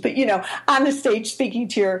presentations? But, on the stage speaking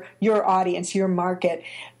to your audience, your market.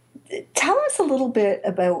 Tell us a little bit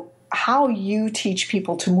about how you teach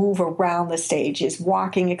people to move around the stage. Is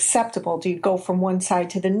walking acceptable? Do you go from one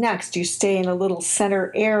side to the next? Do you stay in a little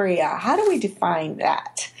center area? How do we define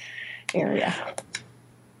that area?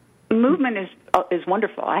 Movement is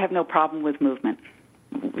wonderful. I have no problem with movement.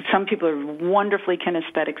 Some people are wonderfully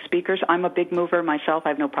kinesthetic speakers. I'm a big mover myself. I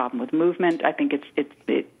have no problem with movement. I think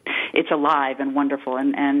it's alive and wonderful.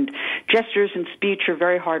 And gestures and speech are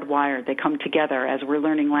very hardwired. They come together. As we're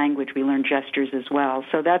learning language, we learn gestures as well.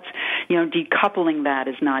 So that's, decoupling that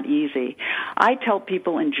is not easy. I tell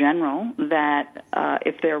people in general that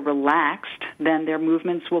if they're relaxed, then their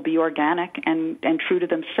movements will be organic and true to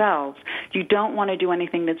themselves. You don't want to do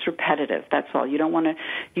anything that's repetitive. That's all. You don't want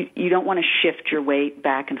to shift your weight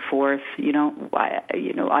back and forth. You don't,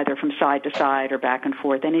 either from side to side or back and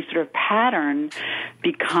forth. Any sort of pattern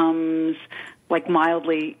becomes like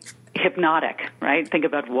mildly hypnotic, right? Think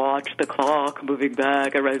about watch the clock moving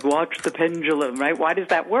back, right? Watch the pendulum, right? Why does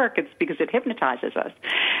that work? It's because it hypnotizes us.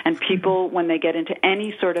 And people, when they get into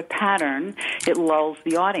any sort of pattern, it lulls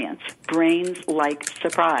the audience. Brains like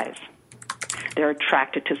surprise. They're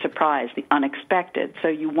attracted to surprise, the unexpected. So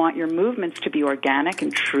you want your movements to be organic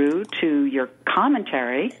and true to your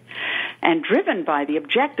commentary, and driven by the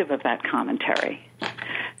objective of that commentary.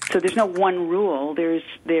 So there's no one rule. There's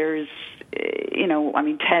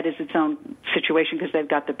TED is its own situation because they've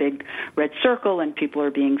got the big red circle and people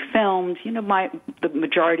are being filmed. The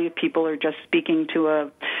majority of people are just speaking to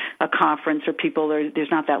a conference, or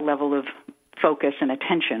there's not that level of focus and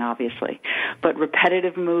attention, obviously. But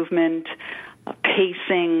repetitive movement,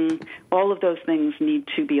 pacing, all of those things need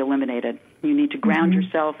to be eliminated. You need to ground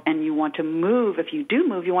yourself, and you want to move. If you do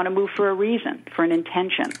move, you want to move for a reason, for an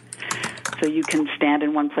intention. So you can stand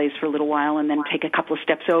in one place for a little while and then take a couple of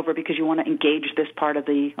steps over because you want to engage this part of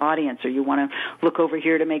the audience, or you want to look over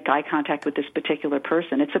here to make eye contact with this particular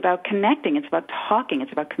person. It's about connecting. It's about talking.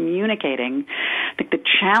 It's about communicating. I think the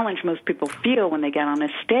challenge most people feel when they get on a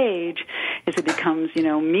stage is it becomes,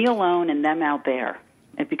 me alone and them out there.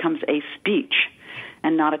 It becomes a speech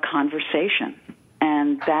and not a conversation.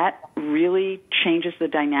 And that really changes the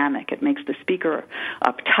dynamic. It makes the speaker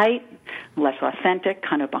uptight, less authentic,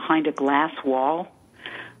 kind of behind a glass wall,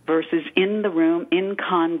 versus in the room, in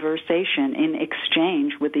conversation, in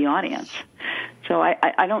exchange with the audience. So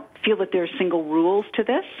I don't feel that there are single rules to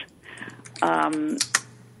this.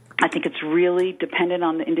 I think it's really dependent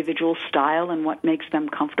on the individual style and what makes them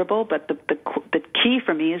comfortable, but the key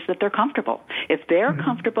for me is that they're comfortable. If they're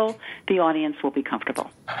comfortable, the audience will be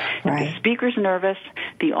comfortable. Right. If the speaker's nervous,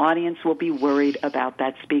 the audience will be worried about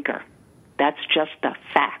that speaker. That's just the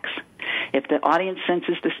facts. If the audience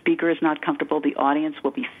senses the speaker is not comfortable, the audience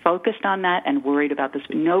will be focused on that and worried about this.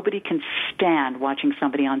 Nobody can stand watching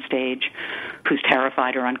somebody on stage who's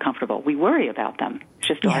terrified or uncomfortable. We worry about them. It's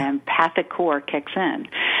just our empathic core kicks in.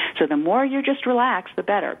 So the more you're just relaxed, the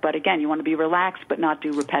better. But again, you want to be relaxed but not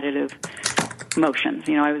do repetitive motions.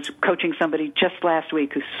 I was coaching somebody just last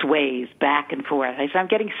week who sways back and forth. I said, I'm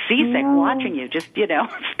getting seasick watching you. Just, stop.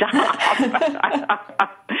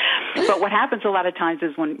 But what happens a lot of times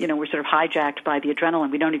is when, we're sort of hijacked by the adrenaline,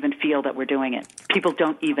 we don't even feel that we're doing it. People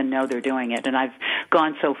don't even know they're doing it. And I've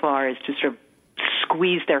gone so far as to sort of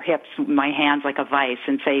squeeze their hips, my hands like a vice,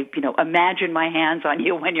 and say, imagine my hands on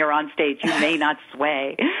you when you're on stage. You may not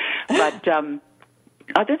sway. But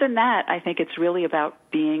other than that, I think it's really about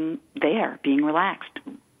being there, being relaxed.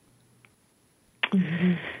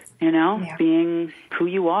 Being who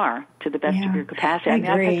you are to the best of your capacity. I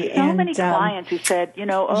agree. I've had so many clients who said,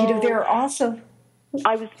 there are also...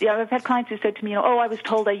 I've had clients who said to me, I was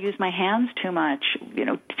told I use my hands too much,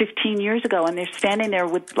 15 years ago, and they're standing there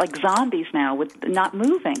with like zombies now, with not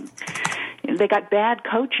moving. They got bad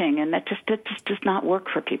coaching, and that just does not work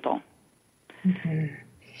for people.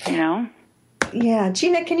 Yeah,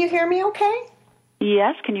 Gina, can you hear me okay?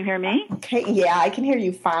 Yes, can you hear me? Okay, yeah, I can hear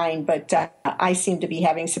you fine, but I seem to be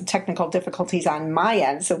having some technical difficulties on my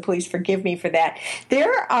end, so please forgive me for that.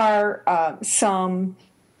 There are some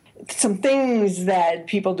things that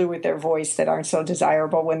people do with their voice that aren't so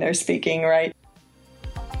desirable when they're speaking, right?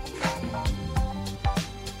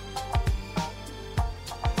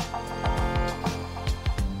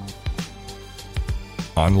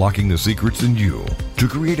 Unlocking the secrets in you to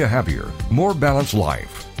create a happier, more balanced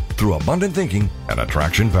life through abundant thinking and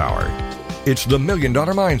attraction power. It's the $1 Million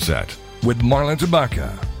Mindset with Marla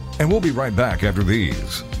Tabaka. And we'll be right back after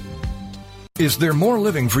these. Is there more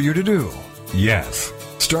living for you to do? Yes.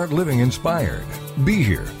 Start living inspired. Be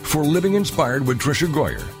here for Living Inspired with Tricia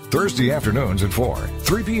Goyer, Thursday afternoons at 4,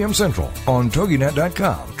 3 p.m. Central on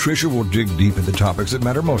TogiNet.com. Tricia will dig deep into topics that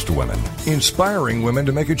matter most to women, inspiring women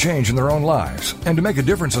to make a change in their own lives and to make a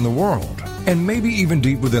difference in the world, and maybe even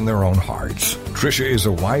deep within their own hearts. Tricia is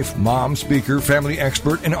a wife, mom, speaker, family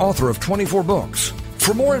expert, and author of 24 books.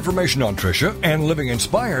 For more information on Tricia and Living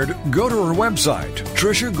Inspired, go to her website,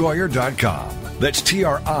 TriciaGoyer.com. That's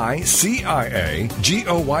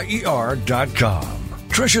TriciaGoyer.com.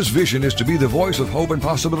 Tricia's vision is to be the voice of hope and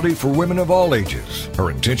possibility for women of all ages. Her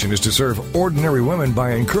intention is to serve ordinary women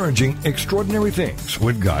by encouraging extraordinary things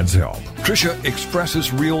with God's help. Tricia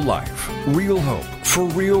expresses real life, real hope for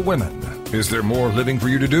real women. Is there more living for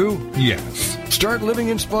you to do? Yes. Start living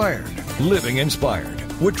inspired. Living Inspired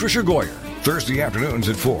with Tricia Goyer. Thursday afternoons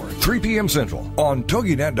at 4, 3 p.m. Central on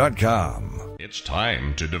TogiNet.com. It's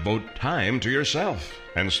time to devote time to yourself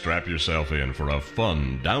and strap yourself in for a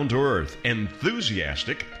fun, down-to-earth,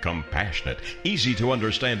 enthusiastic, compassionate,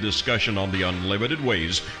 easy-to-understand discussion on the unlimited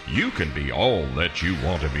ways you can be all that you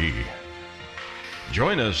want to be.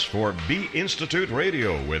 Join us for Be Institute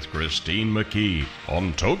Radio with Christine McKee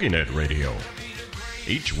on TogiNet Radio.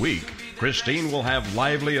 Each week, Christine will have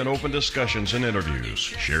lively and open discussions and interviews,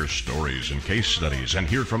 share stories and case studies, and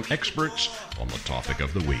hear from experts on the topic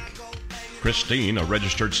of the week. Christine, a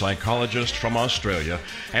registered psychologist from Australia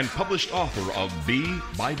and published author of Be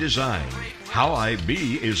by Design, How I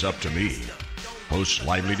Be Is Up to Me. Hosts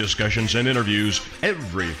lively discussions and interviews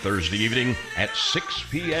every Thursday evening at 6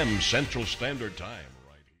 p.m. Central Standard Time.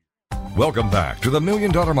 Welcome back to the $1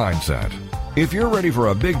 Million Mindset. If you're ready for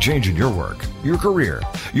a big change in your work, your career,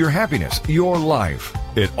 your happiness, your life,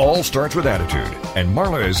 it all starts with attitude, and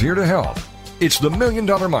Marla is here to help. It's the $1 Million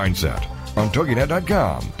Mindset on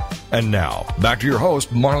TogiNet.com. And now, back to your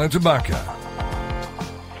host, Marla Tabaka.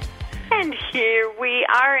 And here we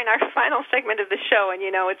are in our final segment of the show, and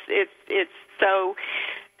it's so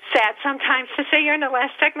sad sometimes to say you're in the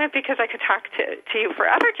last segment because I could talk to you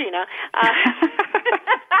forever, Gina.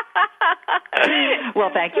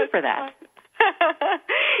 Well, thank you for that.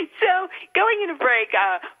 So, going into break,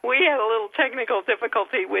 we had a little technical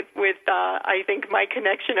difficulty with I think, my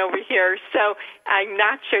connection over here. So I'm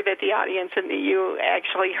not sure that the audience and you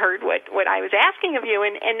actually heard what I was asking of you,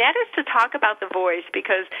 and that is to talk about the voice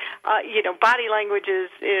because, body language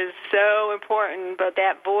is so important, but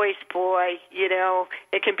that voice, boy,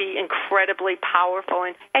 it can be incredibly powerful.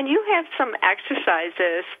 And you have some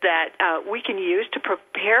exercises that we can use to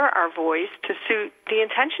prepare our voice to suit the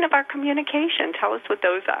intention of our communication. Tell us what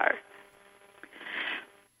those are.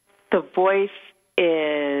 The voice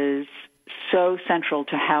is so central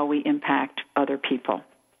to how we impact other people.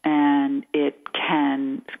 And it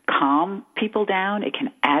can calm people down. It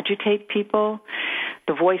can agitate people.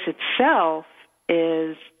 The voice itself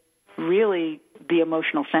is really the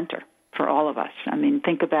emotional center for all of us. I mean,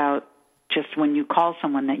 think about just when you call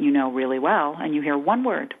someone that you know really well and you hear one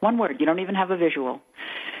word. You don't even have a visual.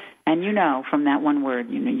 And from that one word,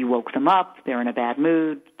 you woke them up, they're in a bad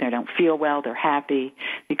mood, they don't feel well, they're happy,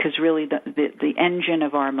 because really the engine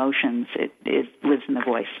of our emotions, it lives in the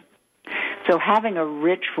voice. So having a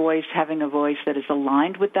rich voice, having a voice that is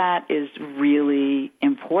aligned with that is really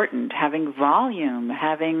important. Having volume,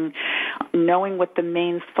 knowing what the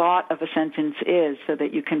main thought of a sentence is so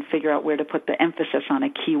that you can figure out where to put the emphasis on a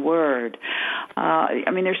key word.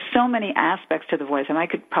 There's so many aspects to the voice, and I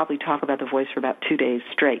could probably talk about the voice for about 2 days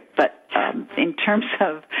straight. But in terms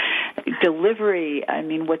of delivery,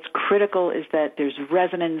 what's critical is that there's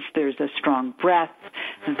resonance, there's a strong breath,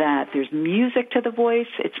 that there's music to the voice.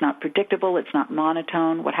 It's not predictable, it's not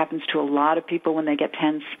monotone. What happens to a lot of people when they get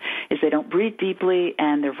tense is they don't breathe deeply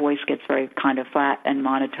and their voice gets very kind of flat and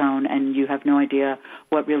monotone, and you have no idea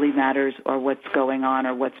what really matters or what's going on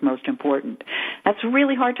or what's most important. That's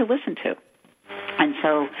really hard to listen to. And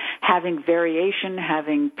so having variation,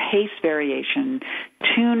 having pace variation,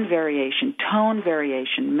 tune variation, tone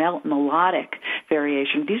variation, melodic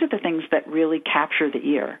variation, these are the things that really capture the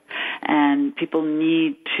ear. And people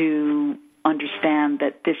need to understand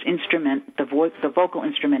that this instrument, the vocal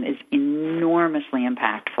instrument, is enormously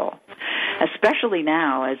impactful, especially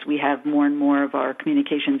now as we have more and more of our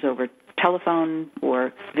communications over telephone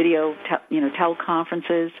or video,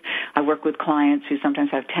 teleconferences. I work with clients who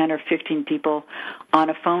sometimes have 10 or 15 people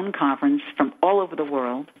on a phone conference from all over the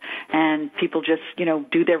world, and people just,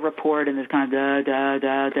 do their report in this kind of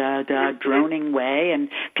da-da-da-da-da droning way, and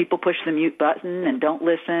people push the mute button and don't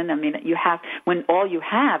listen. When all you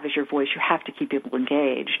have is your voice, you have to keep people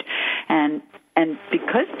engaged. And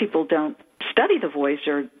because people don't study the voice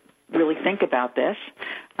or really think about this,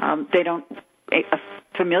 they don't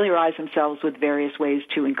familiarize themselves with various ways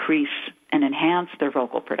to increase and enhance their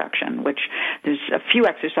vocal production, which there's a few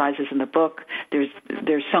exercises in the book.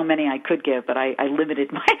 There's so many I could give, but I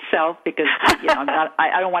limited myself because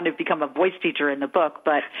I don't want to become a voice teacher in the book.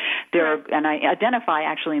 But and I identify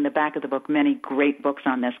actually in the back of the book many great books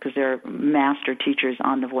on this because there are master teachers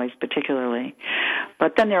on the voice particularly.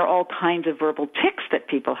 But then there are all kinds of verbal tics that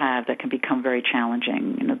people have that can become very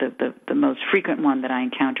challenging. The most frequent one that I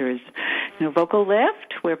encounter is vocal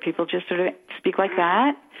lift, where people just sort of speak like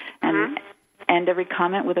that and end every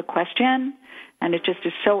comment with a question, and it just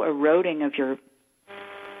is so eroding of your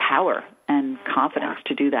power and confidence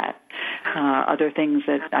to do that. Other things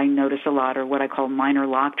that I notice a lot are what I call minor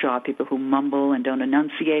lockjaw, people who mumble and don't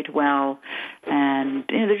enunciate well, and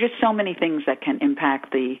there's just so many things that can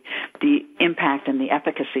impact the impact and the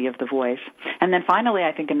efficacy of the voice. And then finally,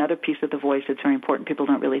 I think another piece of the voice that's very important people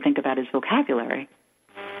don't really think about is vocabulary.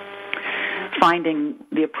 Finding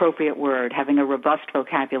the appropriate word, having a robust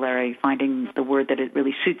vocabulary, finding the word that it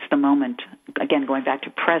really suits the moment. Again, going back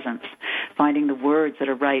to presence, finding the words that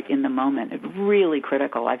are right in the moment. It's really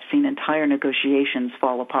critical. I've seen entire negotiations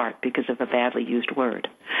fall apart because of a badly used word.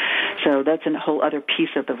 So that's a whole other piece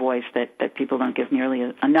of the voice that people don't give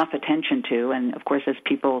nearly enough attention to. And, of course, as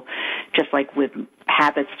people, just like with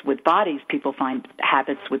habits with bodies, people find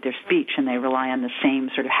habits with their speech, and they rely on the same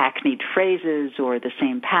sort of hackneyed phrases or the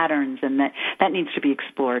same patterns, and that needs to be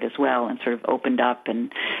explored as well and sort of opened up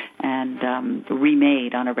and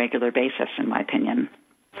remade on a regular basis, in my opinion.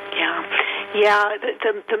 Yeah,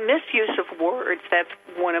 the misuse of words, that's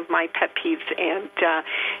one of my pet peeves. And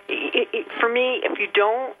for me, if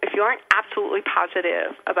you aren't absolutely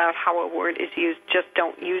positive about how a word is used, just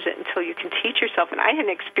don't use it until you can teach yourself. And I had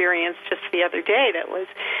an experience just the other day that was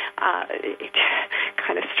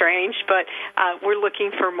kind of strange, but we're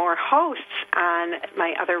looking for more hosts on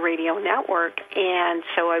my other radio network. And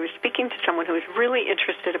so I was speaking to someone who was really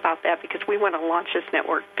interested about that because we want to launch this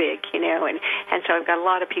network big, and so I've got a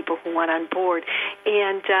lot of people who want on board.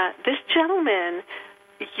 And this gentleman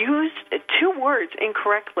used 2 words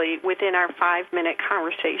incorrectly within our 5-minute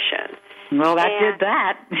conversation. Well, did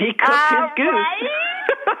that. He cooked his goose.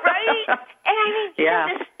 Right? And I mean,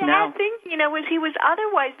 the sad thing, was he was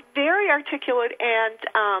otherwise very articulate and,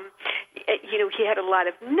 he had a lot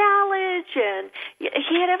of knowledge and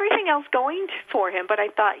he had everything else going for him. But I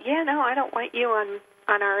thought, I don't want you on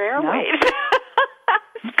our airwaves.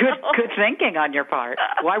 No. Good thinking on your part.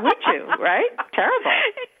 Why would you, right? Terrible.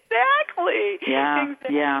 Exactly. Yeah.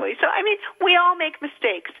 So, I mean, we all make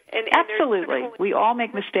mistakes. And absolutely. We all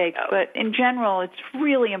make mistakes, but in general, it's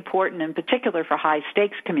really important, in particular for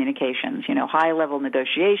high-stakes communications, high-level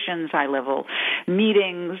negotiations, high-level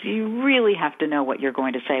meetings. You really have to know what you're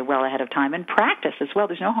going to say well ahead of time and practice as well.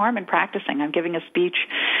 There's no harm in practicing. I'm giving a speech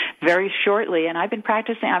very shortly, and I've been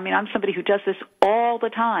practicing. I mean, I'm somebody who does this all the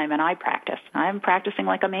time, and I practice. I'm practicing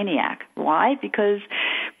like a maniac. Why? Because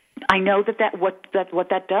I know what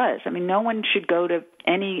that does. I mean, no one should go to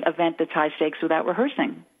any event that's high stakes without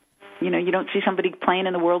rehearsing. You don't see somebody playing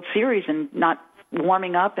in the World Series and not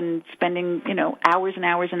warming up and spending, hours and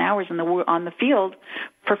hours and hours on the field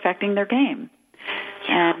perfecting their game.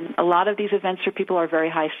 And a lot of these events for people are very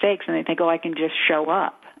high stakes, and they think, I can just show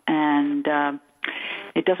up. And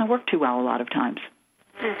it doesn't work too well a lot of times.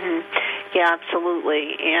 Mm-hmm. Yeah,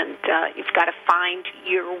 absolutely. And you've got to find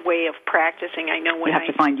your way of practicing. I know when you have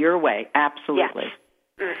to find your way. Absolutely.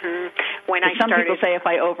 Yes. Mm-hmm. Some people say if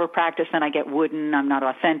I over-practice, then I get wooden, I'm not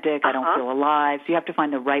authentic, I don't feel alive. So you have to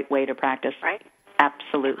find the right way to practice. Right.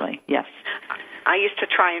 Absolutely, yes. I used to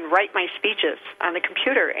try and write my speeches on the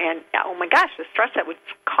computer, and oh my gosh, the stress that would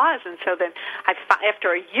cause. And so then,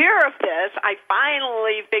 after a year of this, I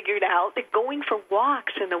finally figured out that going for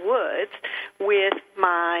walks in the woods with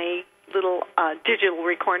my little digital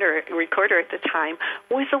recorder at the time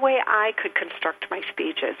was the way I could construct my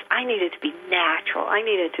speeches. I needed to be natural. I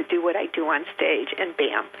needed to do what I do on stage, and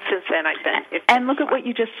bam, since then I've been... And look at what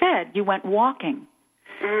you just said. You went walking.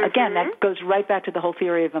 Mm-hmm. Again, that goes right back to the whole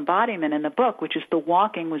theory of embodiment in the book, which is the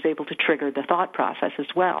walking was able to trigger the thought process as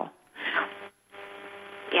well.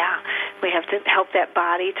 Yeah, we have to help that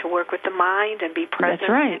body to work with the mind and be present.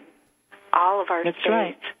 That's right. In all of our That's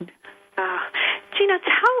states. Right. Gina,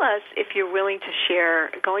 tell us, if you're willing to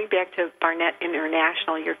share, going back to Barnett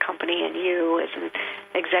International, your company, and you as an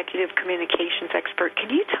executive communications expert,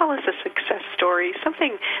 can you tell us a success story,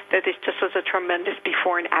 something that just was a tremendous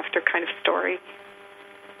before and after kind of story?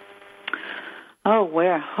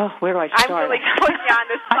 Where do I start? I'm really putting you on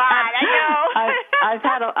the spot. I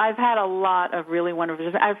know. I've had a lot of really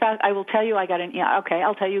wonderful. I will tell you.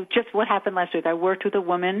 I'll tell you just what happened last week. I worked with a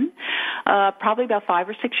woman, probably about 5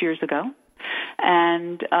 or 6 years ago,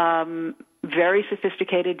 and very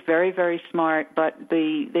sophisticated, very, very smart. But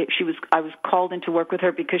I was called in to work with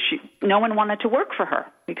her because no one wanted to work for her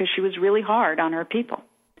because she was really hard on her people,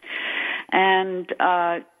 and.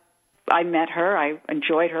 I met her. I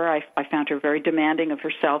enjoyed her. I found her very demanding of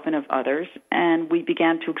herself and of others, and we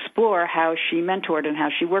began to explore how she mentored and how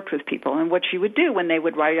she worked with people and what she would do when they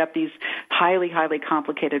would write up these highly, highly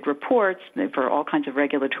complicated reports for all kinds of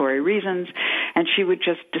regulatory reasons, and she would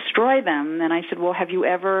just destroy them. And I said, well, have you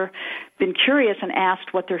ever been curious and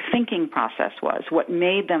asked what their thinking process was, what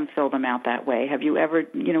made them fill them out that way? Have you ever,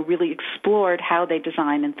 really explored how they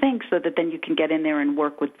design and think so that then you can get in there and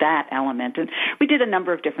work with that element? And we did a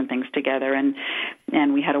number of different things together,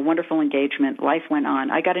 and we had a wonderful engagement. Life went on.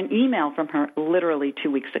 I got an email from her literally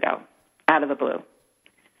 2 weeks ago, out of the blue,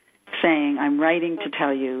 saying, I'm writing to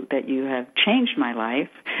tell you that you have changed my life,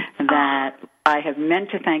 that I have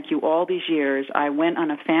meant to thank you all these years. I went on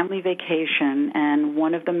a family vacation, and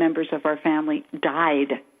one of the members of our family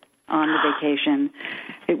died on the vacation.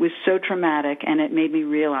 It was so traumatic, and it made me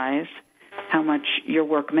realize how much your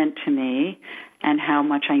work meant to me, and how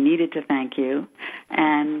much I needed to thank you.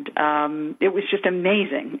 And it was just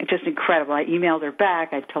amazing, just incredible. I emailed her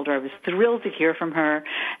back. I told her I was thrilled to hear from her.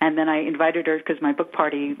 And then I invited her, because my book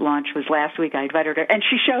party launch was last week, I invited her, and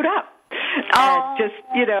she showed up. And just,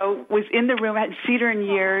 was in the room. I hadn't seen her in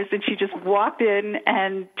years, and she just walked in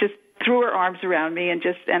and just threw her arms around me and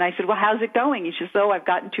I said, well, how's it going? And she said, I've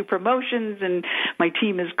gotten 2 promotions and my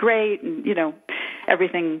team is great. And,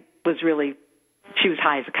 everything was really, she was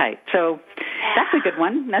high as a kite. So that's a good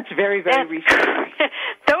one. That's very, very recent.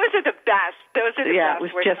 Those are the best. Those are the best.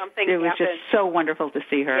 It was just so wonderful to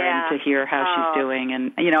see her and to hear how she's doing.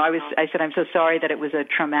 And, I said, I'm so sorry that it was a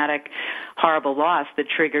traumatic, horrible loss that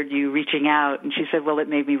triggered you reaching out. And she said, well, it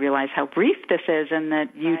made me realize how brief this is and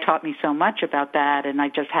that you taught me so much about that. And I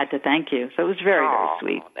just had to thank you. So it was very, very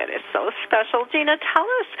sweet. That is so special. Gina, tell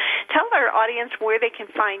our audience where they can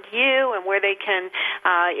find you and where they can,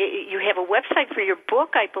 you have a website for your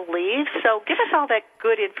book, I believe. So give us all that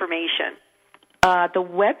good information. The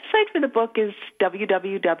website for the book is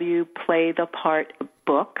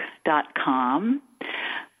www.playthepartbook.com.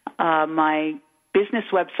 My business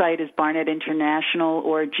website is Barnett International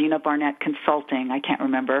or Gina Barnett Consulting. I can't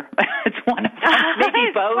remember. It's one of those,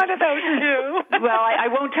 maybe both. One of those two. Well, I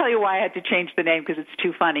won't tell you why I had to change the name because it's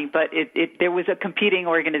too funny, but there was a competing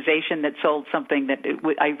organization that sold something that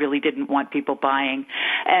I really didn't want people buying,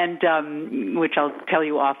 and which I'll tell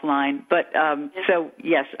you offline. But so,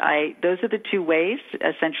 yes, those are the 2 ways,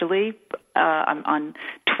 essentially. I'm on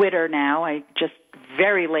Twitter now. I just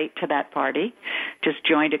very late to that party. Just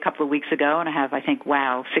joined a couple of weeks ago, and I have,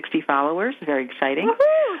 60 followers. Very exciting.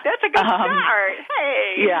 Woohoo! That's a good start.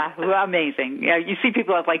 Hey! Yeah, well, amazing. You see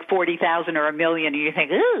people have 40,000 or 1 million, and you think,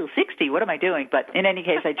 ooh, 60, what am I doing? But in any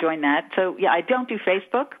case, I joined that. So, I don't do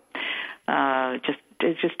Facebook.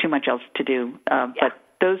 It's just too much else to do. But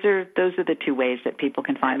those are the 2 ways that people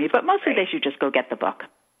can find me. But mostly they should just go get the book.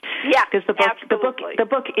 Yeah, because the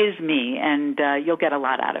book is me, and you'll get a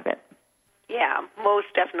lot out of it. Yeah,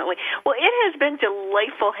 most definitely. Well, it has been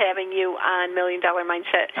delightful having you on $1 Million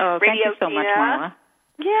Mindset Radio. Thank you so much, Marla.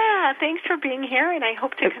 Yeah, thanks for being here, and I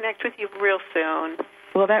hope to connect with you real soon.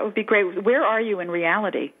 Well, that would be great. Where are you in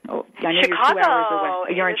reality? I know Chicago. You're 2 hours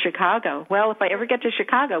away. You're in Chicago. Well, if I ever get to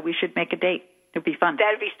Chicago, we should make a date. It would be fun.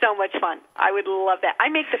 That would be so much fun. I would love that. I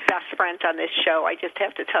make the best friends on this show. I just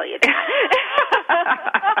have to tell you that.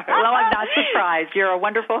 Well, I'm not surprised. You're a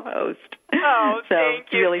wonderful host. Oh, thank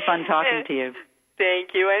you. It's really fun talking to you.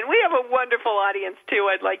 Thank you. And we have a wonderful audience, too.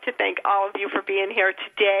 I'd like to thank all of you for being here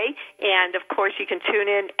today. And, of course, you can tune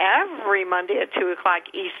in every Monday at 2 o'clock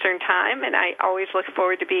Eastern Time, and I always look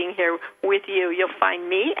forward to being here with you. You'll find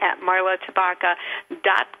me at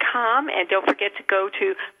marlatabaka.com, and don't forget to go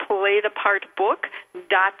to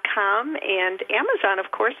playthepartbook.com and Amazon,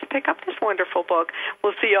 of course, to pick up this wonderful book.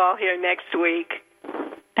 We'll see you all here next week.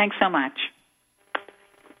 Thanks so much.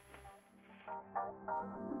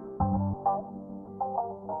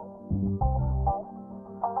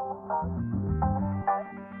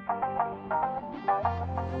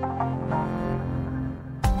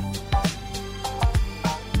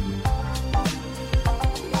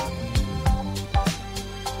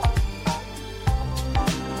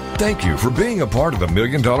 Thank you for being a part of the $1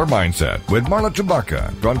 Million Mindset with Marla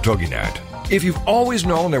Tabaka on TogiNet. If you've always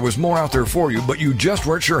known there was more out there for you, but you just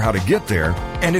weren't sure how to get there, and if